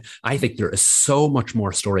right now. I think there is so much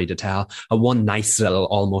more story to tell. And one nice little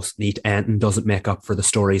almost neat ending doesn't make up for the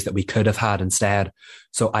stories that we could have had instead.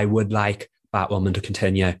 So I would like Batwoman to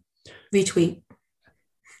continue. Retweet.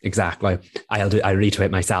 Exactly. I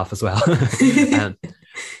retweet myself as well.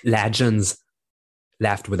 Legends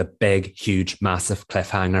left with a big, huge, massive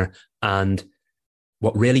cliffhanger. And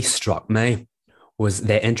what really struck me was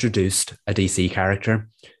they introduced a DC character,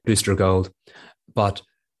 Booster Gold,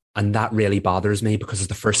 and that really bothers me because it's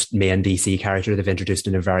the first main DC character they've introduced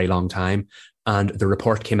in a very long time. And the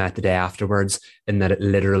report came out the day afterwards in that it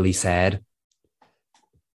literally said,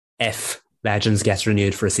 if Legends gets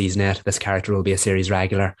renewed for a season 8, this character will be a series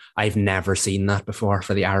regular. I've never seen that before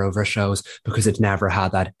for the Arrowverse shows because it's never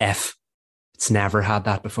had that if. It's never had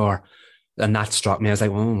that before. And that struck me. I was like,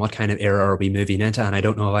 well, what kind of era are we moving into? And I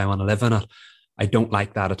don't know if I want to live in it. I don't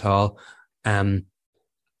like that at all. And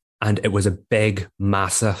it was a big,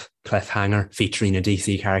 massive cliffhanger featuring a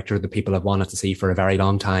DC character that people have wanted to see for a very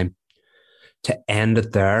long time. To end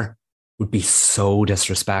it there would be so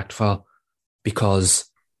disrespectful because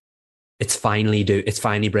it's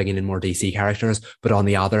finally bringing in more DC characters. But on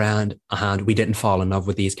the other hand, we didn't fall in love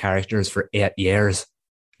with these characters for 8 years,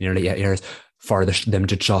 nearly 8 years, for them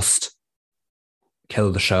to just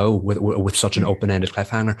kill the show with such an open-ended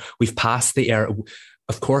cliffhanger. We've passed the era.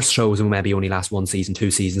 Of course, shows will maybe only last 1 season,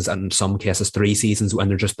 2 seasons, and in some cases 3 seasons when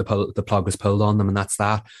they're just the plug was pulled on them, and that's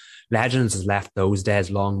that. Legends has left those days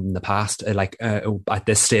long in the past. At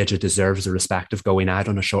this stage, it deserves the respect of going out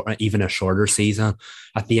on even a shorter season.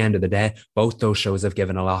 At the end of the day, both those shows have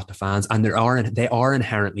given a lot to fans, and they are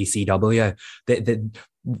inherently CW.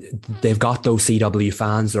 They've got those CW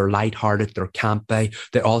fans. They're lighthearted. They're campy.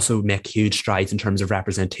 They also make huge strides in terms of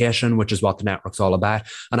representation, which is what the network's all about.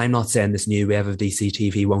 And I'm not saying this new wave of DC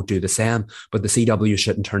TV won't do the same, but the CW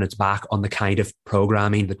shouldn't turn its back on the kind of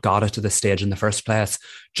programming that got it to this stage in the first place,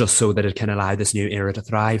 just so that it can allow this new era to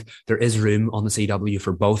thrive. There is room on the CW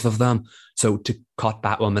for both of them. So to cut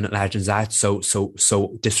Batwoman and Legends out so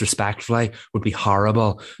disrespectfully would be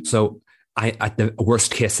horrible. So at the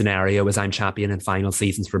worst case scenario is I'm championing final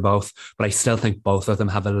seasons for both, but I still think both of them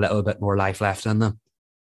have a little bit more life left in them.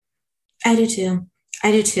 I do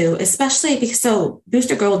too, especially because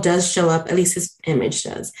Booster Gold does show up, at least his image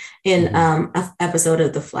does, in an episode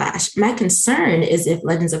of The Flash. My concern is if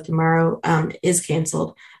Legends of Tomorrow is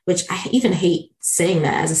canceled, which I even hate saying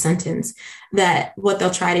that as a sentence, that what they'll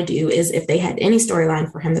try to do is if they had any storyline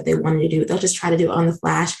for him that they wanted to do, they'll just try to do it on The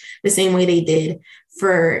Flash the same way they did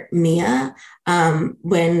for Mia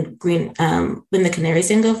when the Canaries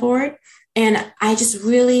didn't go forward. And I just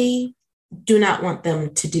really do not want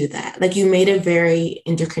them to do that. Like, you made a very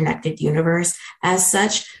interconnected universe. As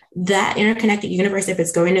such, that interconnected universe, if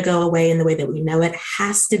it's going to go away in the way that we know it,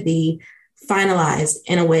 has to be finalized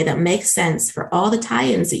in a way that makes sense for all the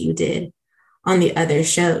tie-ins that you did on the other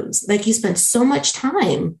shows. Like, you spent so much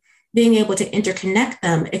time being able to interconnect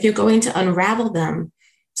them. If you're going to unravel them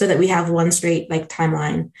so that we have one straight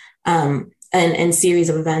timeline and series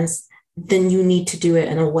of events, then you need to do it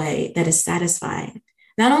in a way that is satisfying,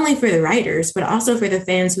 not only for the writers, but also for the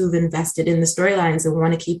fans who've invested in the storylines and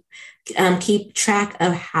want to keep track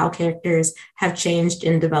of how characters have changed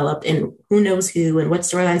and developed and who knows who and what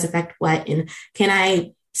storylines affect what. And can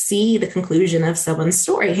I see the conclusion of someone's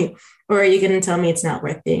story? Or are you going to tell me it's not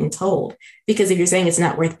worth being told? Because if you're saying it's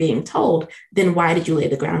not worth being told, then why did you lay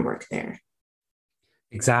the groundwork there?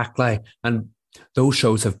 Exactly. And those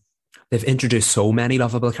shows they've introduced so many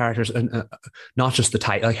lovable characters, and not just the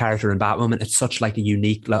title character in Batwoman. It's such a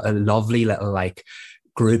unique, a lovely little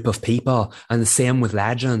group of people. And the same with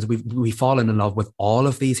Legends. We've fallen in love with all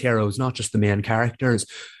of these heroes, not just the main characters.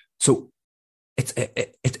 So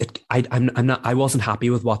I wasn't happy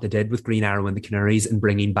with what they did with Green Arrow and the Canaries in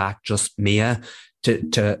bringing back just Mia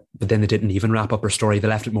but then they didn't even wrap up her story. They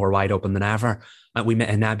left it more wide open than ever.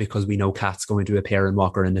 And now because we know Kat's going to appear in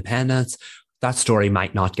Walker Independence, that story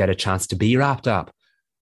might not get a chance to be wrapped up.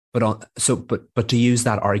 But to use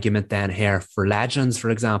that argument then here for Legends,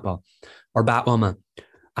 for example, or Batwoman,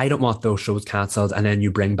 I don't want those shows cancelled and then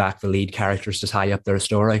you bring back the lead characters to tie up their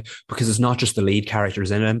story, because it's not just the lead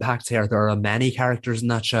characters in Impact here. There are many characters in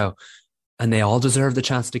that show and they all deserve the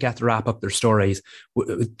chance to get to wrap up their stories.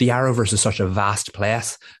 The Arrowverse is such a vast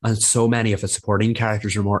place, and so many of its supporting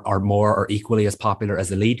characters are more or equally as popular as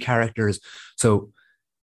the lead characters. So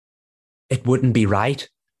it wouldn't be right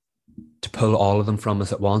to pull all of them from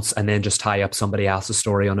us at once and then just tie up somebody else's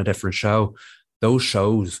story on a different show. Those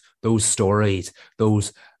shows, those stories,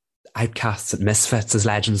 those outcasts and misfits, as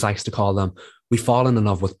Legends likes to call them, we've fallen in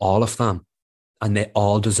love with all of them and they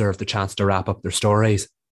all deserve the chance to wrap up their stories.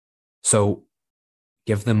 So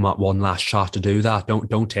give them one last shot to do that.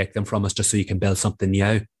 Don't take them from us just so you can build something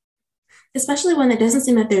new. Especially when it doesn't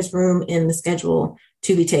seem like there's room in the schedule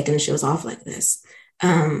to be taking shows off like this.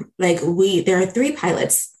 There are 3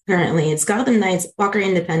 pilots currently. It's Gotham Knights, Walker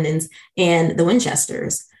Independence, and The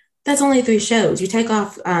Winchesters. That's only 3 shows. You take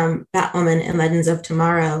off Batwoman and Legends of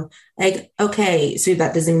Tomorrow. Okay, so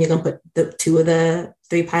that doesn't mean you're going to put the 2 of the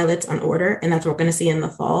 3 pilots on order, and that's what we're going to see in the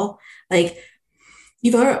fall.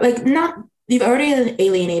 You've already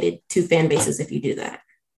alienated 2 fan bases if you do that,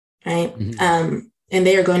 right? Mm-hmm. And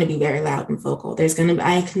they are going to be very loud and vocal.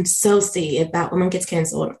 I can so see if Batwoman gets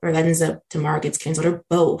canceled or Legends of Tomorrow gets canceled, or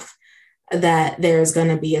both, that there's going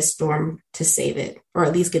to be a storm to save it, or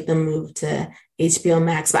at least get them moved to HBO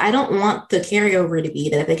Max. But I don't want the carryover to be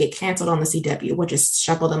that if they get canceled on the CW, we'll just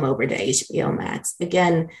shuffle them over to HBO Max.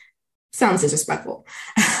 Again, sounds disrespectful.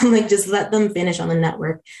 Just let them finish on the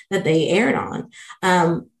network that they aired on.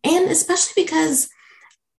 And especially because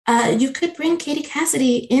you could bring Katie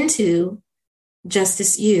Cassidy into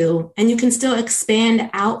Justice U, and you can still expand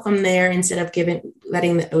out from there instead of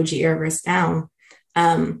letting the OG Arrowverse down.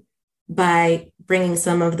 by bringing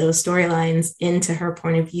some of those storylines into her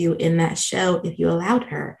point of view in that show if you allowed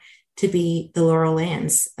her to be the Laurel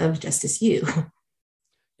Lance of Just As You.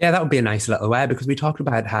 Yeah, that would be a nice little way, because we talked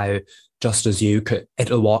about how Just As You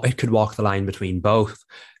it could walk the line between both.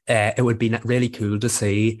 It would be really cool to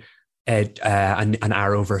see an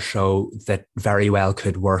Arrowverse show that very well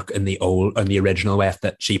could work in the original way,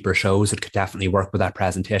 that cheaper shows. It could definitely work with that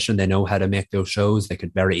presentation. They know how to make those shows. They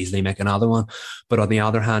could very easily make another one. But on the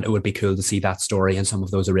other hand, it would be cool to see that story and some of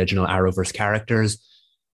those original Arrowverse characters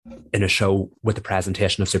in a show with the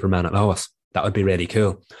presentation of Superman and Lois. That would be really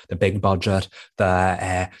cool. The big budget,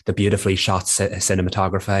 the beautifully shot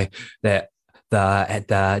cinematography, the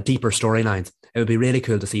deeper storylines. It would be really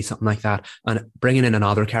cool to see something like that. And bringing in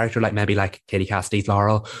another character, maybe Katie Cassidy's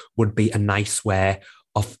Laurel, would be a nice way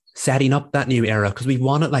of setting up that new era, because we've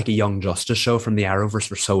wanted like a Young Justice show from the Arrowverse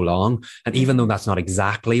for so long. And even though that's not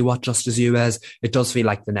exactly what Just As You is, it does feel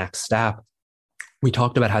like the next step. We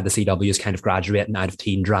talked about how the CW is kind of graduating out of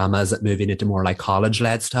teen dramas and moving into more like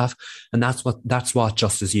college-led stuff. And that's what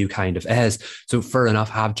Just As You kind of is. So fair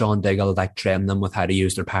enough, have John Diggle train them with how to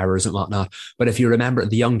use their powers and whatnot. But if you remember,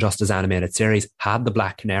 the Young Justice animated series had the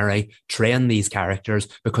Black Canary train these characters,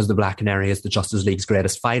 because the Black Canary is the Justice League's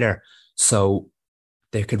greatest fighter. So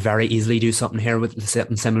they could very easily do something here with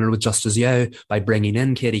something similar with Just As You, by bringing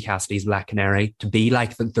in Katie Cassidy's Black Canary to be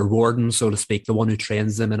like the warden, so to speak, the one who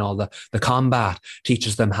trains them in all the combat,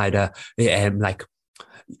 teaches them how to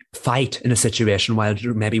fight in a situation, while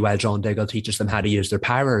John Diggle teaches them how to use their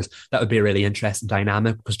powers. That would be a really interesting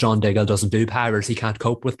dynamic, because John Diggle doesn't do powers. He can't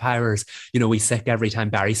cope with powers. He's sick every time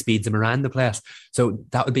Barry speeds him around the place. So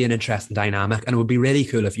that would be an interesting dynamic. And it would be really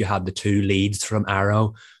cool if you had the two leads from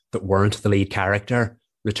Arrow that weren't the lead character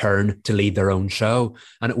return to lead their own show,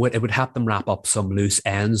 and it would help them wrap up some loose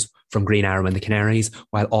ends from Green Arrow and the Canaries,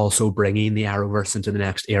 while also bringing the Arrowverse into the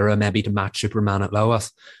next era, maybe to match Superman and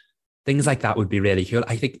Lois. Things like that would be really cool.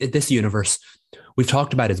 I think this universe, we've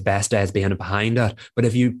talked about its best days being behind it, but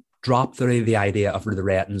if you drop the idea of the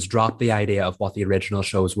ratings, drop the idea of what the original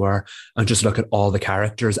shows were, and just look at all the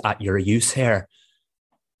characters at your use here,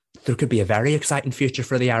 there could be a very exciting future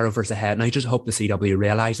for the Arrowverse ahead. And I just hope the CW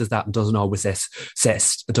realizes that and doesn't always stay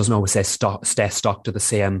stuck to the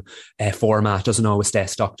same format, doesn't always stay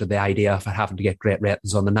stuck to the idea of having to get great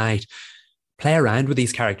ratings on the night. Play around with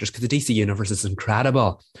these characters, because the DC universe is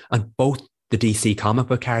incredible. And both the DC comic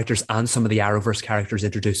book characters and some of the Arrowverse characters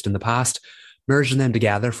introduced in the past, merging them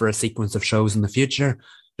together for a sequence of shows in the future,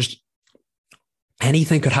 just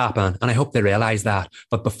anything could happen, and I hope they realize that.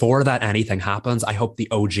 But before that anything happens, I hope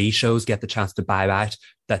the OG shows get the chance to bow out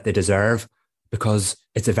that they deserve, because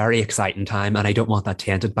it's a very exciting time, and I don't want that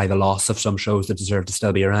tainted by the loss of some shows that deserve to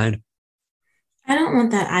still be around. I don't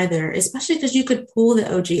want that either, especially because you could pull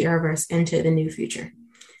the OG Arrowverse into the new future.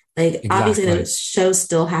 Obviously, the shows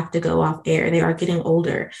still have to go off air. They are getting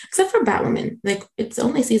older, except for Batwoman. It's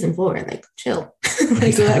only season 4. Chill.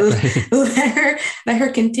 Let her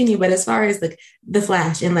continue. But as far as The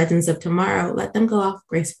Flash and Legends of Tomorrow, let them go off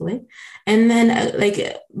gracefully, and then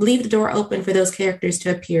leave the door open for those characters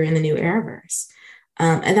to appear in the new Arrowverse.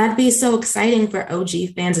 And that'd be so exciting for OG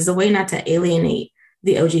fans, as a way not to alienate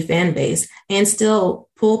the OG fan base and still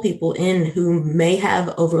pull people in who may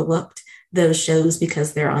have overlooked those shows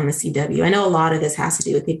because they're on the CW. I know a lot of this has to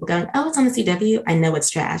do with people going, oh, it's on the CW. I know it's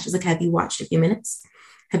trash. It's have you watched a few minutes?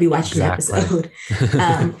 Have you watched an episode?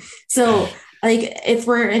 So if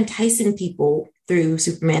we're enticing people through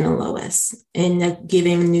Superman and Lois and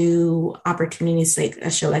giving new opportunities, like a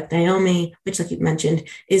show like Naomi, which like you mentioned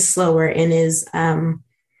is slower and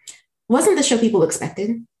wasn't the show people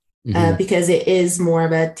expected. Because it is more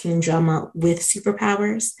of a teen drama with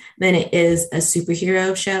superpowers than it is a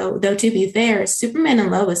superhero show. Though, to be fair, Superman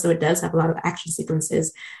and Lois, though it does have a lot of action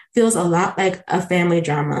sequences, feels a lot like a family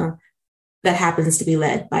drama that happens to be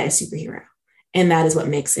led by a superhero. And that is what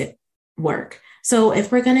makes it work. So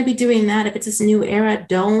if we're going to be doing that, if it's this new era,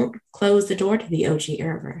 don't close the door to the OG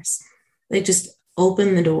Arrowverse. Just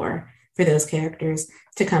open the door for those characters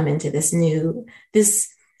to come into this new,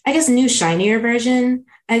 shinier version.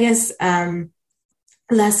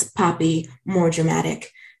 Less poppy, more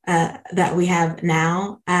dramatic that we have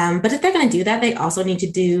now. But if they're going to do that, they also need to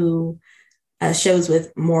do shows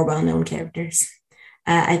with more well-known characters.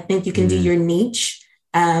 I think you can do your niche,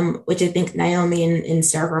 which I think Naomi and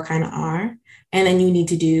Stargirl kind of are. And then you need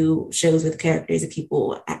to do shows with characters that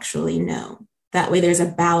people actually know. That way there's a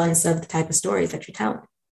balance of the type of stories that you're telling.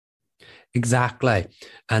 Exactly.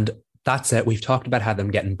 And that's it. We've talked about how them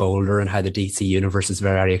getting bolder and how the DC universe is a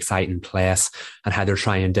very exciting place and how they're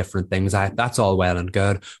trying different things out. That's all well and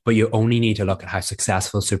good, but you only need to look at how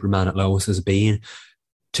successful Superman and Lois has been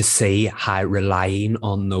to see how relying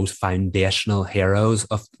on those foundational heroes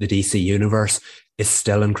of the DC universe is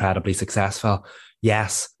still incredibly successful.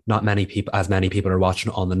 Yes, not many people, as many people are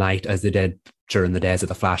watching it on the night as they did during the days of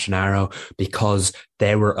the Flash and Arrow, because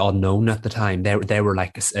they were unknown at the time. They were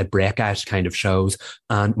like a breakout kind of shows,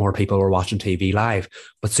 and more people were watching TV live.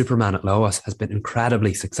 But Superman at Lois has been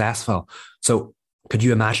incredibly successful. So could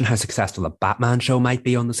you imagine how successful a Batman show might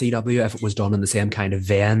be on the CW if it was done in the same kind of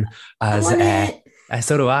vein as...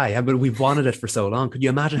 so do I. But we've wanted it for so long. Could you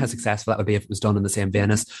imagine how successful that would be if it was done in the same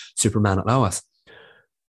vein as Superman at Lois?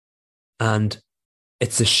 And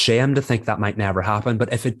it's a shame to think that might never happen.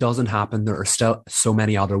 But if it doesn't happen, there are still so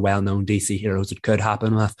many other well-known DC heroes it could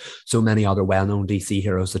happen with. So many other well-known DC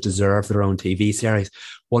heroes that deserve their own TV series.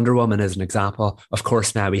 Wonder Woman is an example. Of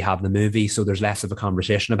course, now we have the movie, so there's less of a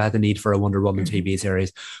conversation about the need for a Wonder Woman TV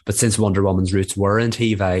series. But since Wonder Woman's roots were in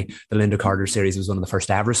TV, the Linda Carter series was one of the first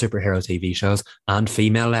ever superhero TV shows and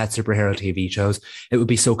female-led superhero TV shows. It would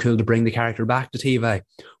be so cool to bring the character back to TV.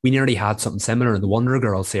 We nearly had something similar in the Wonder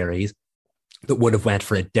Girl series that would have went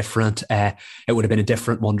for a different, it would have been a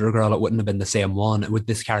different Wonder Girl. It wouldn't have been the same one.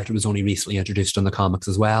 This character was only recently introduced in the comics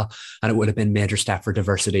as well. And it would have been a major step for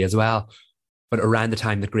diversity as well. But around the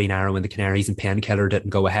time that Green Arrow and the Canaries and Painkiller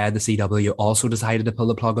didn't go ahead, the CW also decided to pull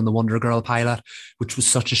the plug on the Wonder Girl pilot, which was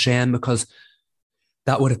such a shame, because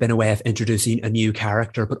that would have been a way of introducing a new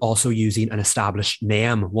character, but also using an established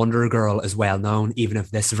name. Wonder Girl is well known, even if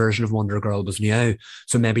this version of Wonder Girl was new.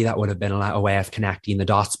 So maybe that would have been a way of connecting the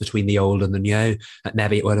dots between the old and the new. And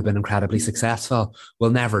maybe it would have been incredibly successful. We'll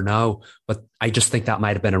never know. But I just think that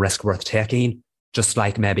might have been a risk worth taking. Just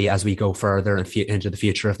like maybe as we go further into the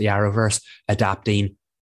future of the Arrowverse, adapting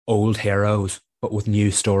old heroes, but with new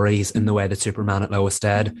stories in the way that Superman at Lois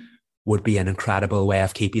did, would be an incredible way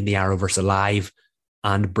of keeping the Arrowverse alive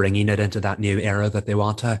and bringing it into that new era that they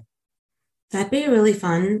want to. That'd be really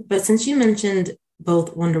fun. But since you mentioned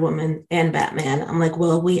both Wonder Woman and Batman, I'm like,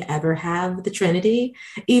 will we ever have the Trinity?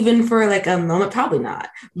 Even for like a moment? Probably not.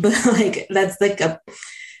 But like,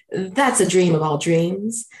 that's a dream of all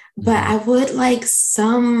dreams. But I would like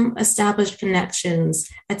some established connections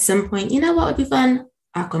at some point. You know what would be fun?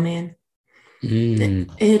 Aquaman.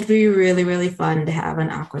 It'd be really, really fun to have an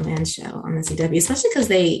Aquaman show on the CW, especially because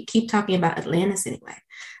they keep talking about Atlantis anyway,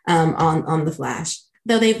 on the Flash.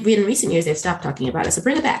 Though in recent years they've stopped talking about it, so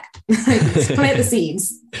bring it back. Plant the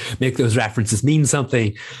seeds. Make those references mean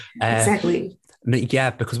something. Exactly.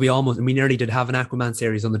 Yeah, because we nearly did have an Aquaman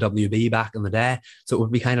series on the WB back in the day, so it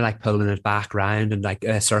would be kind of like pulling it back round and like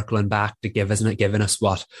circling back to giving us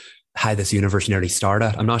how this universe nearly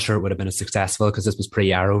started. I'm not sure it would have been as successful because this was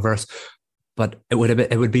pre-Arrowverse. But it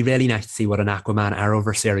would be really nice to see what an Aquaman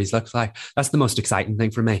Arrowverse series looks like. That's the most exciting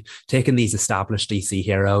thing for me. Taking these established DC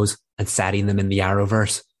heroes and setting them in the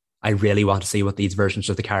Arrowverse. I really want to see what these versions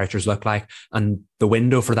of the characters look like. And the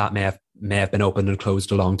window for that may have been opened and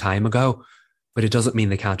closed a long time ago. But it doesn't mean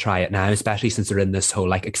they can't try it now, especially since they're in this whole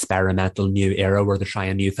like experimental new era where they're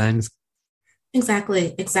trying new things.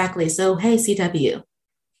 Exactly. So, hey, CW,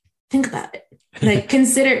 think about it. Like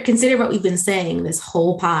consider what we've been saying this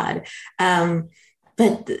whole pod.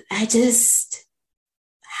 But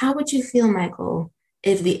how would you feel, Michael,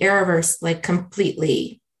 if the Arrowverse like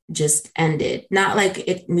completely just ended? Not like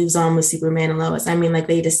it moves on with Superman and Lois. I mean, like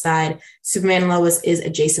they decide Superman and Lois is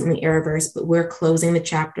adjacently Arrowverse, but we're closing the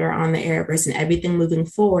chapter on the Arrowverse, and everything moving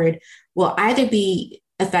forward will either be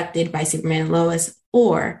affected by Superman and Lois,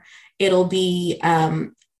 or it'll be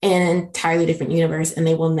an entirely different universe and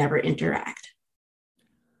they will never interact.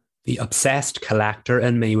 The obsessed collector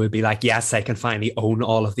in me would be like, yes, I can finally own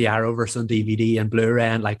all of the Arrowverse on DVD and Blu-ray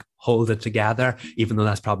and like hold it together, even though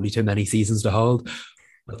that's probably too many seasons to hold.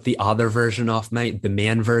 But the other version of me, the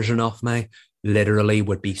main version of me, literally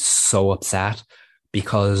would be so upset,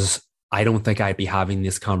 because I don't think I'd be having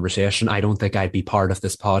this conversation. I don't think I'd be part of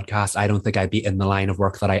this podcast. I don't think I'd be in the line of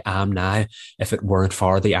work that I am now if it weren't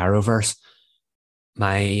for the Arrowverse.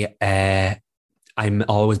 I'm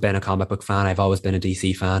always been a comic book fan. I've always been a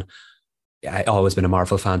DC fan. I've always been a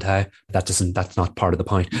Marvel fan too. That's not part of the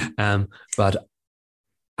point. But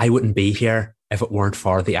I wouldn't be here if it weren't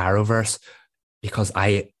for the Arrowverse, because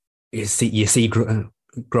you see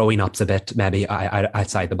growing up's a bit maybe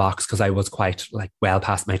outside the box, because I was quite like well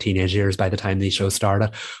past my teenage years by the time these shows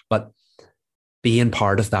started. But being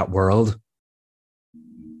part of that world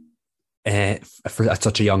at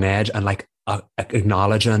such a young age, and like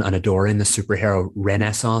acknowledging and adoring the superhero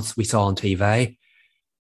renaissance we saw on TV,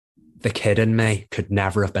 the kid in me could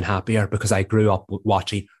never have been happier, because I grew up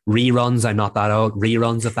watching reruns. I'm not that old.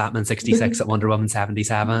 Reruns of Batman 66 at Wonder Woman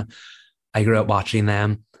 77. I grew up watching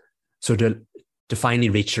them. So to finally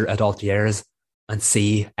reach your adult years and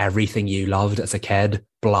see everything you loved as a kid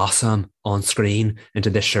blossom on screen into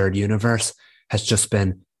this shared universe has just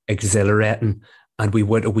been exhilarating. And we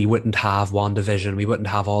wouldn't have WandaVision, we wouldn't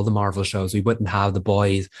have all the Marvel shows, we wouldn't have The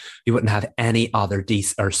Boys, we wouldn't have any other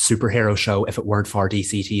DC or superhero show if it weren't for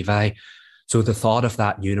DC TV. So the thought of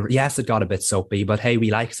that universe, yes, it got a bit soapy, but hey,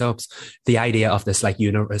 we like soaps. The idea of this like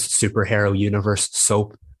universe, superhero universe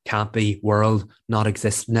soap campy world not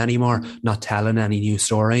existing anymore, not telling any new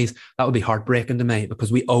stories, that would be heartbreaking to me,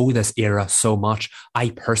 because we owe this era so much. I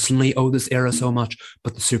personally owe this era so much,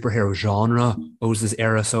 but the superhero genre owes this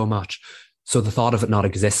era so much. So the thought of it not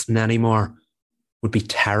existing anymore would be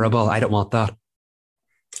terrible. I don't want that.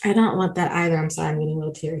 I don't want that either. I'm sorry, I'm getting a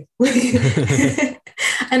little teary.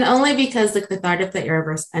 And only because like the thought of the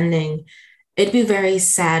Arrowverse ending, it'd be very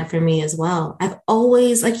sad for me as well. I've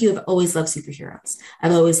always, like you, have always loved superheroes.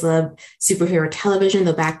 I've always loved superhero television.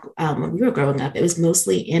 Though back when we were growing up, it was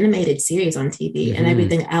mostly animated series on TV, and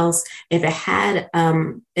everything else, if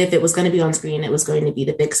it was going to be on screen, it was going to be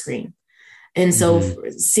the big screen. And so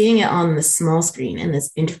seeing it on the small screen in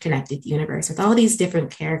this interconnected universe with all these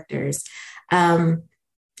different characters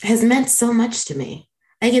has meant so much to me.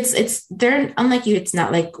 Like they're unlike you. It's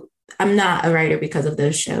not like I'm not a writer because of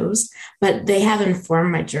those shows, but they have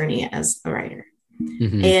informed my journey as a writer.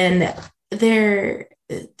 And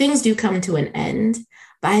things do come to an end,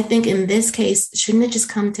 but I think in this case, shouldn't it just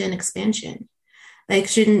come to an expansion? We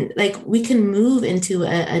can move into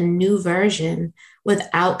a new version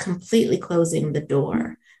without completely closing the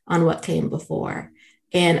door on what came before.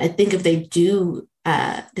 And I think if they do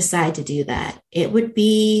decide to do that, it would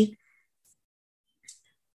be,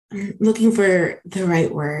 I'm looking for the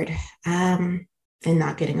right word and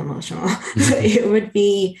not getting emotional. It would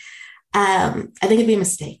be, I think it'd be a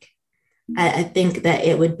mistake. I think that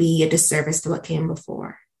it would be a disservice to what came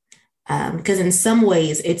before. Because in some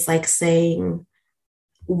ways, it's like saying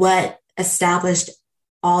what established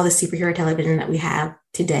all the superhero television that we have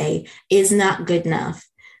today is not good enough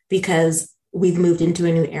because we've moved into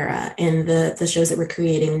a new era, and the shows that we're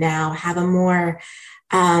creating now have a more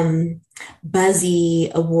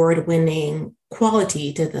buzzy, award-winning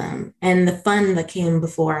quality to them, and the fun that came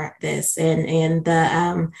before this, and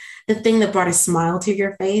the thing that brought a smile to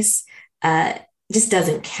your face just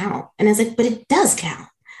doesn't count. And it's like, but it does count.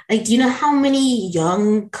 Like, do you know how many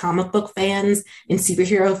young comic book fans and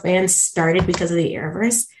superhero fans started because of the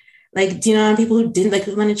Arrowverse? Like, do you know people who didn't, like,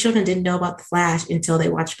 when the children didn't know about the Flash until they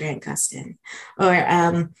watched Grant Gustin,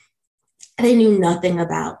 or they knew nothing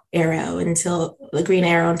about Arrow until the Green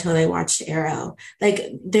Arrow until they watched Arrow. Like,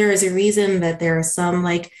 there is a reason that there are some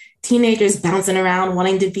like teenagers bouncing around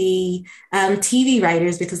wanting to be TV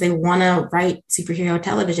writers because they want to write superhero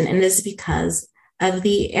television, and this is because of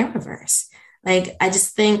the Arrowverse. Like, I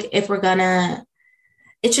just think if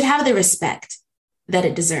it should have the respect that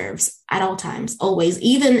it deserves at all times, always,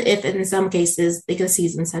 even if in some cases the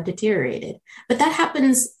seasons have deteriorated. But that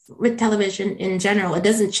happens with television in general. It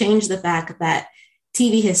doesn't change the fact that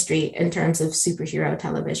TV history in terms of superhero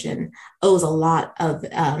television owes a lot of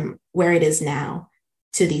where it is now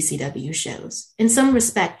to these CW shows. In some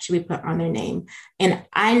respect should be put on their name. And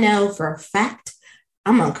I know for a fact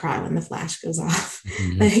I'm gonna cry when the Flash goes off.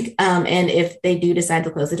 And if they do decide to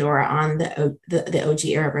close the door on the OG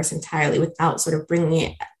Arrowverse entirely without sort of bringing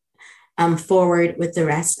it forward with the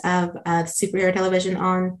rest of superhero television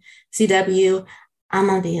on CW, I'm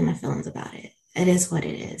gonna be in my feelings about it. It is what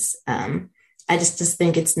it is. I just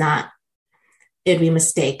think it'd be a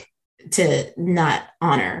mistake to not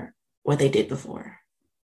honor what they did before.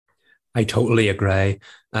 I totally agree.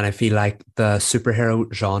 And I feel like the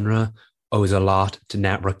superhero genre owes a lot to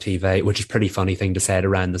network TV, which is a pretty funny thing to say it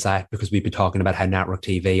around this act, because we've been talking about how network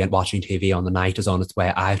TV and watching TV on the night is on its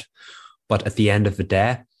way out. But at the end of the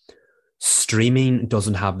day, streaming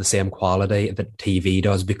doesn't have the same quality that TV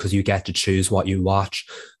does, because you get to choose what you watch.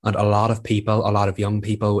 And a lot of young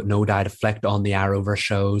people, no doubt, reflect on the Arrowverse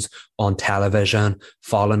shows on television,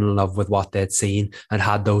 fallen in love with what they'd seen, and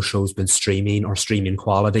had those shows been streaming or streaming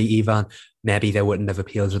quality even, maybe they wouldn't have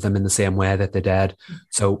appealed to them in the same way that they did.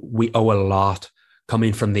 So we owe a lot,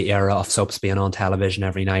 coming from the era of soaps being on television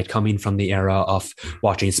every night, coming from the era of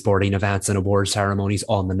watching sporting events and award ceremonies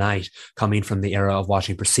on the night, coming from the era of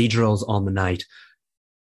watching procedurals on the night.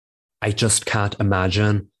 I just can't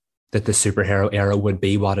imagine that the superhero era would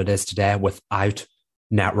be what it is today without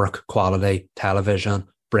network quality television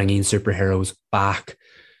bringing superheroes back.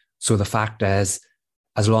 So the fact is,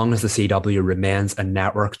 as long as the CW remains a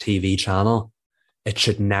network TV channel, it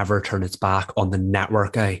should never turn its back on the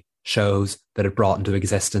network shows that it brought into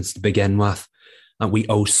existence to begin with. And we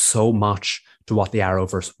owe so much to what the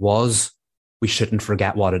Arrowverse was. We shouldn't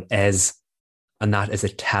forget what it is. and that is a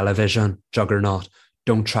television juggernaut.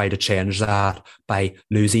 Don't try to change that by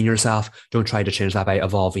losing yourself. Don't try to change that by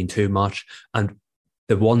evolving too much. And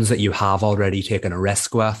the ones that you have already taken a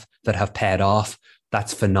risk with that have paid off,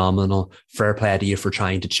 that's phenomenal. Fair play to you for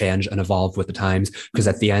trying to change and evolve with the times, because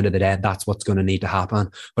at the end of the day, that's what's going to need to happen.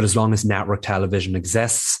 But as long as network television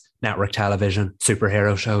exists, network television,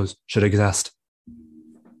 superhero shows should exist.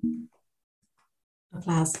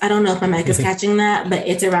 Applause. I don't know if my mic is catching that, but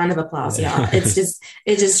it's a round of applause, y'all.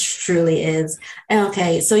 It just truly is.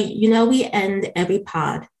 Okay, so we end every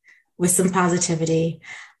pod with some positivity.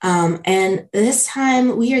 And this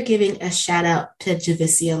time we are giving a shout out to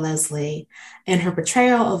Javicia Leslie and her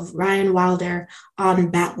portrayal of Ryan Wilder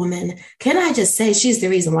on Batwoman. Can I just say she's the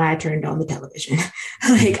reason why I turned on the television?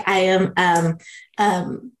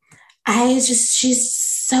 She's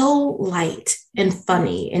so light and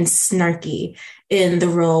funny and snarky in the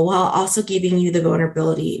role, while also giving you the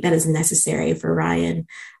vulnerability that is necessary for Ryan,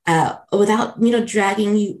 without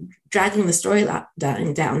dragging the story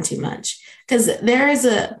down too much. Because there's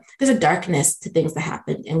a darkness to things that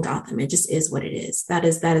happen in Gotham. It just is what it is. That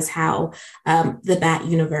is how the Bat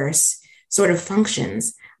universe sort of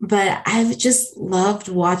functions. But I've just loved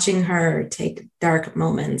watching her take dark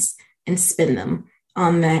moments and spin them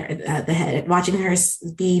on the head, watching her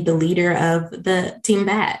be the leader of the Team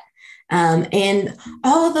Bat. And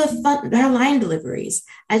all her line deliveries.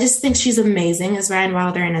 I just think she's amazing as Ryan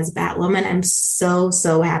Wilder and as Batwoman. I'm so,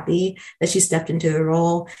 so happy that she stepped into the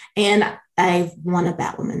role. And I want a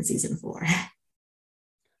Batwoman season 4.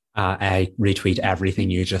 I retweet everything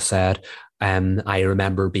you just said. I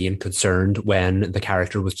remember being concerned when the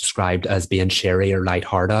character was described as being cheery or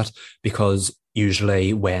lighthearted, because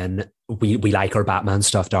usually when we like our Batman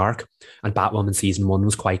stuff dark, and Batwoman season 1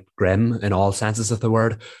 was quite grim in all senses of the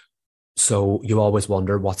word. So you always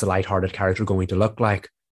wonder, what's a lighthearted character going to look like?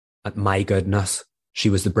 And my goodness, she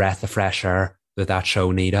was the breath of fresh air that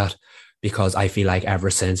show needed, because I feel like ever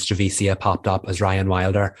since Javicia popped up as Ryan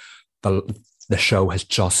Wilder, the show has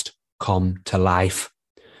just come to life.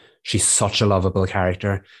 She's such a lovable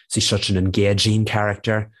character. She's such an engaging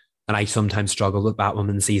character. And I sometimes struggle with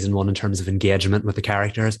Batwoman season 1 in terms of engagement with the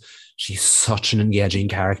characters. She's such an engaging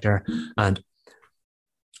character. And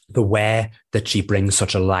the way that she brings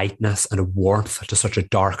such a lightness and a warmth to such a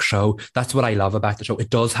dark show, that's what I love about the show. It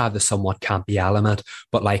does have the somewhat campy element,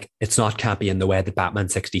 but it's not campy in the way that Batman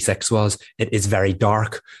 66 was. It is very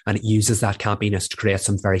dark, and it uses that campiness to create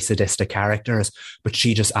some very sadistic characters, but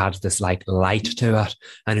she just adds this light to it,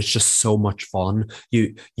 and it's just so much fun.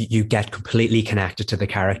 You get completely connected to the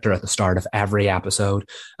character at the start of every episode,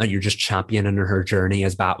 and you're just championing her journey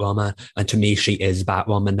as Batwoman. And to me, she is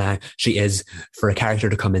Batwoman now. She is, for a character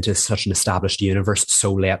to come into such an established universe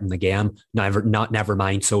so late in the game, never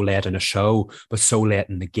mind so late in a show, but so late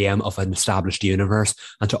in the game of an established universe,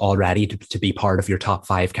 and to already to be part of your top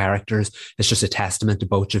 5 characters, it's just a testament to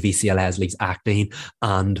both Javicia Leslie's acting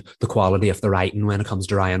and the quality of the writing when it comes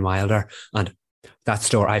to Ryan Wilder. And that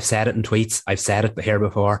story, I've said it in tweets, I've said it here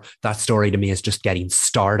before, that story to me is just getting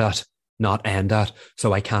started, not ended.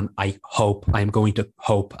 So I'm going to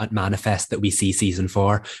hope and manifest that we see season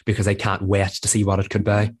 4, because I can't wait to see what it could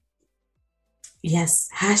be. Yes.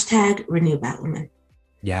 #renew Batwoman.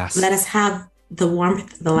 Yes. Let us have the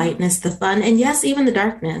warmth, the lightness, the fun, and yes, even the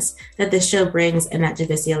darkness that this show brings and that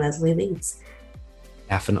Javicia Leslie leads.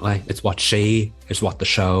 Definitely. It's what the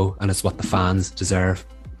show, and it's what the fans deserve.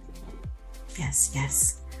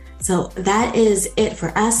 Yes. So that is it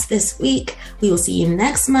for us this week. We will see you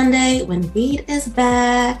next Monday when Reed is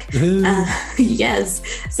back. Yes.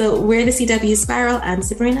 So we're the CW Spiral. I'm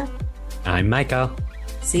Sabrina. I'm Michael.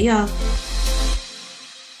 See y'all.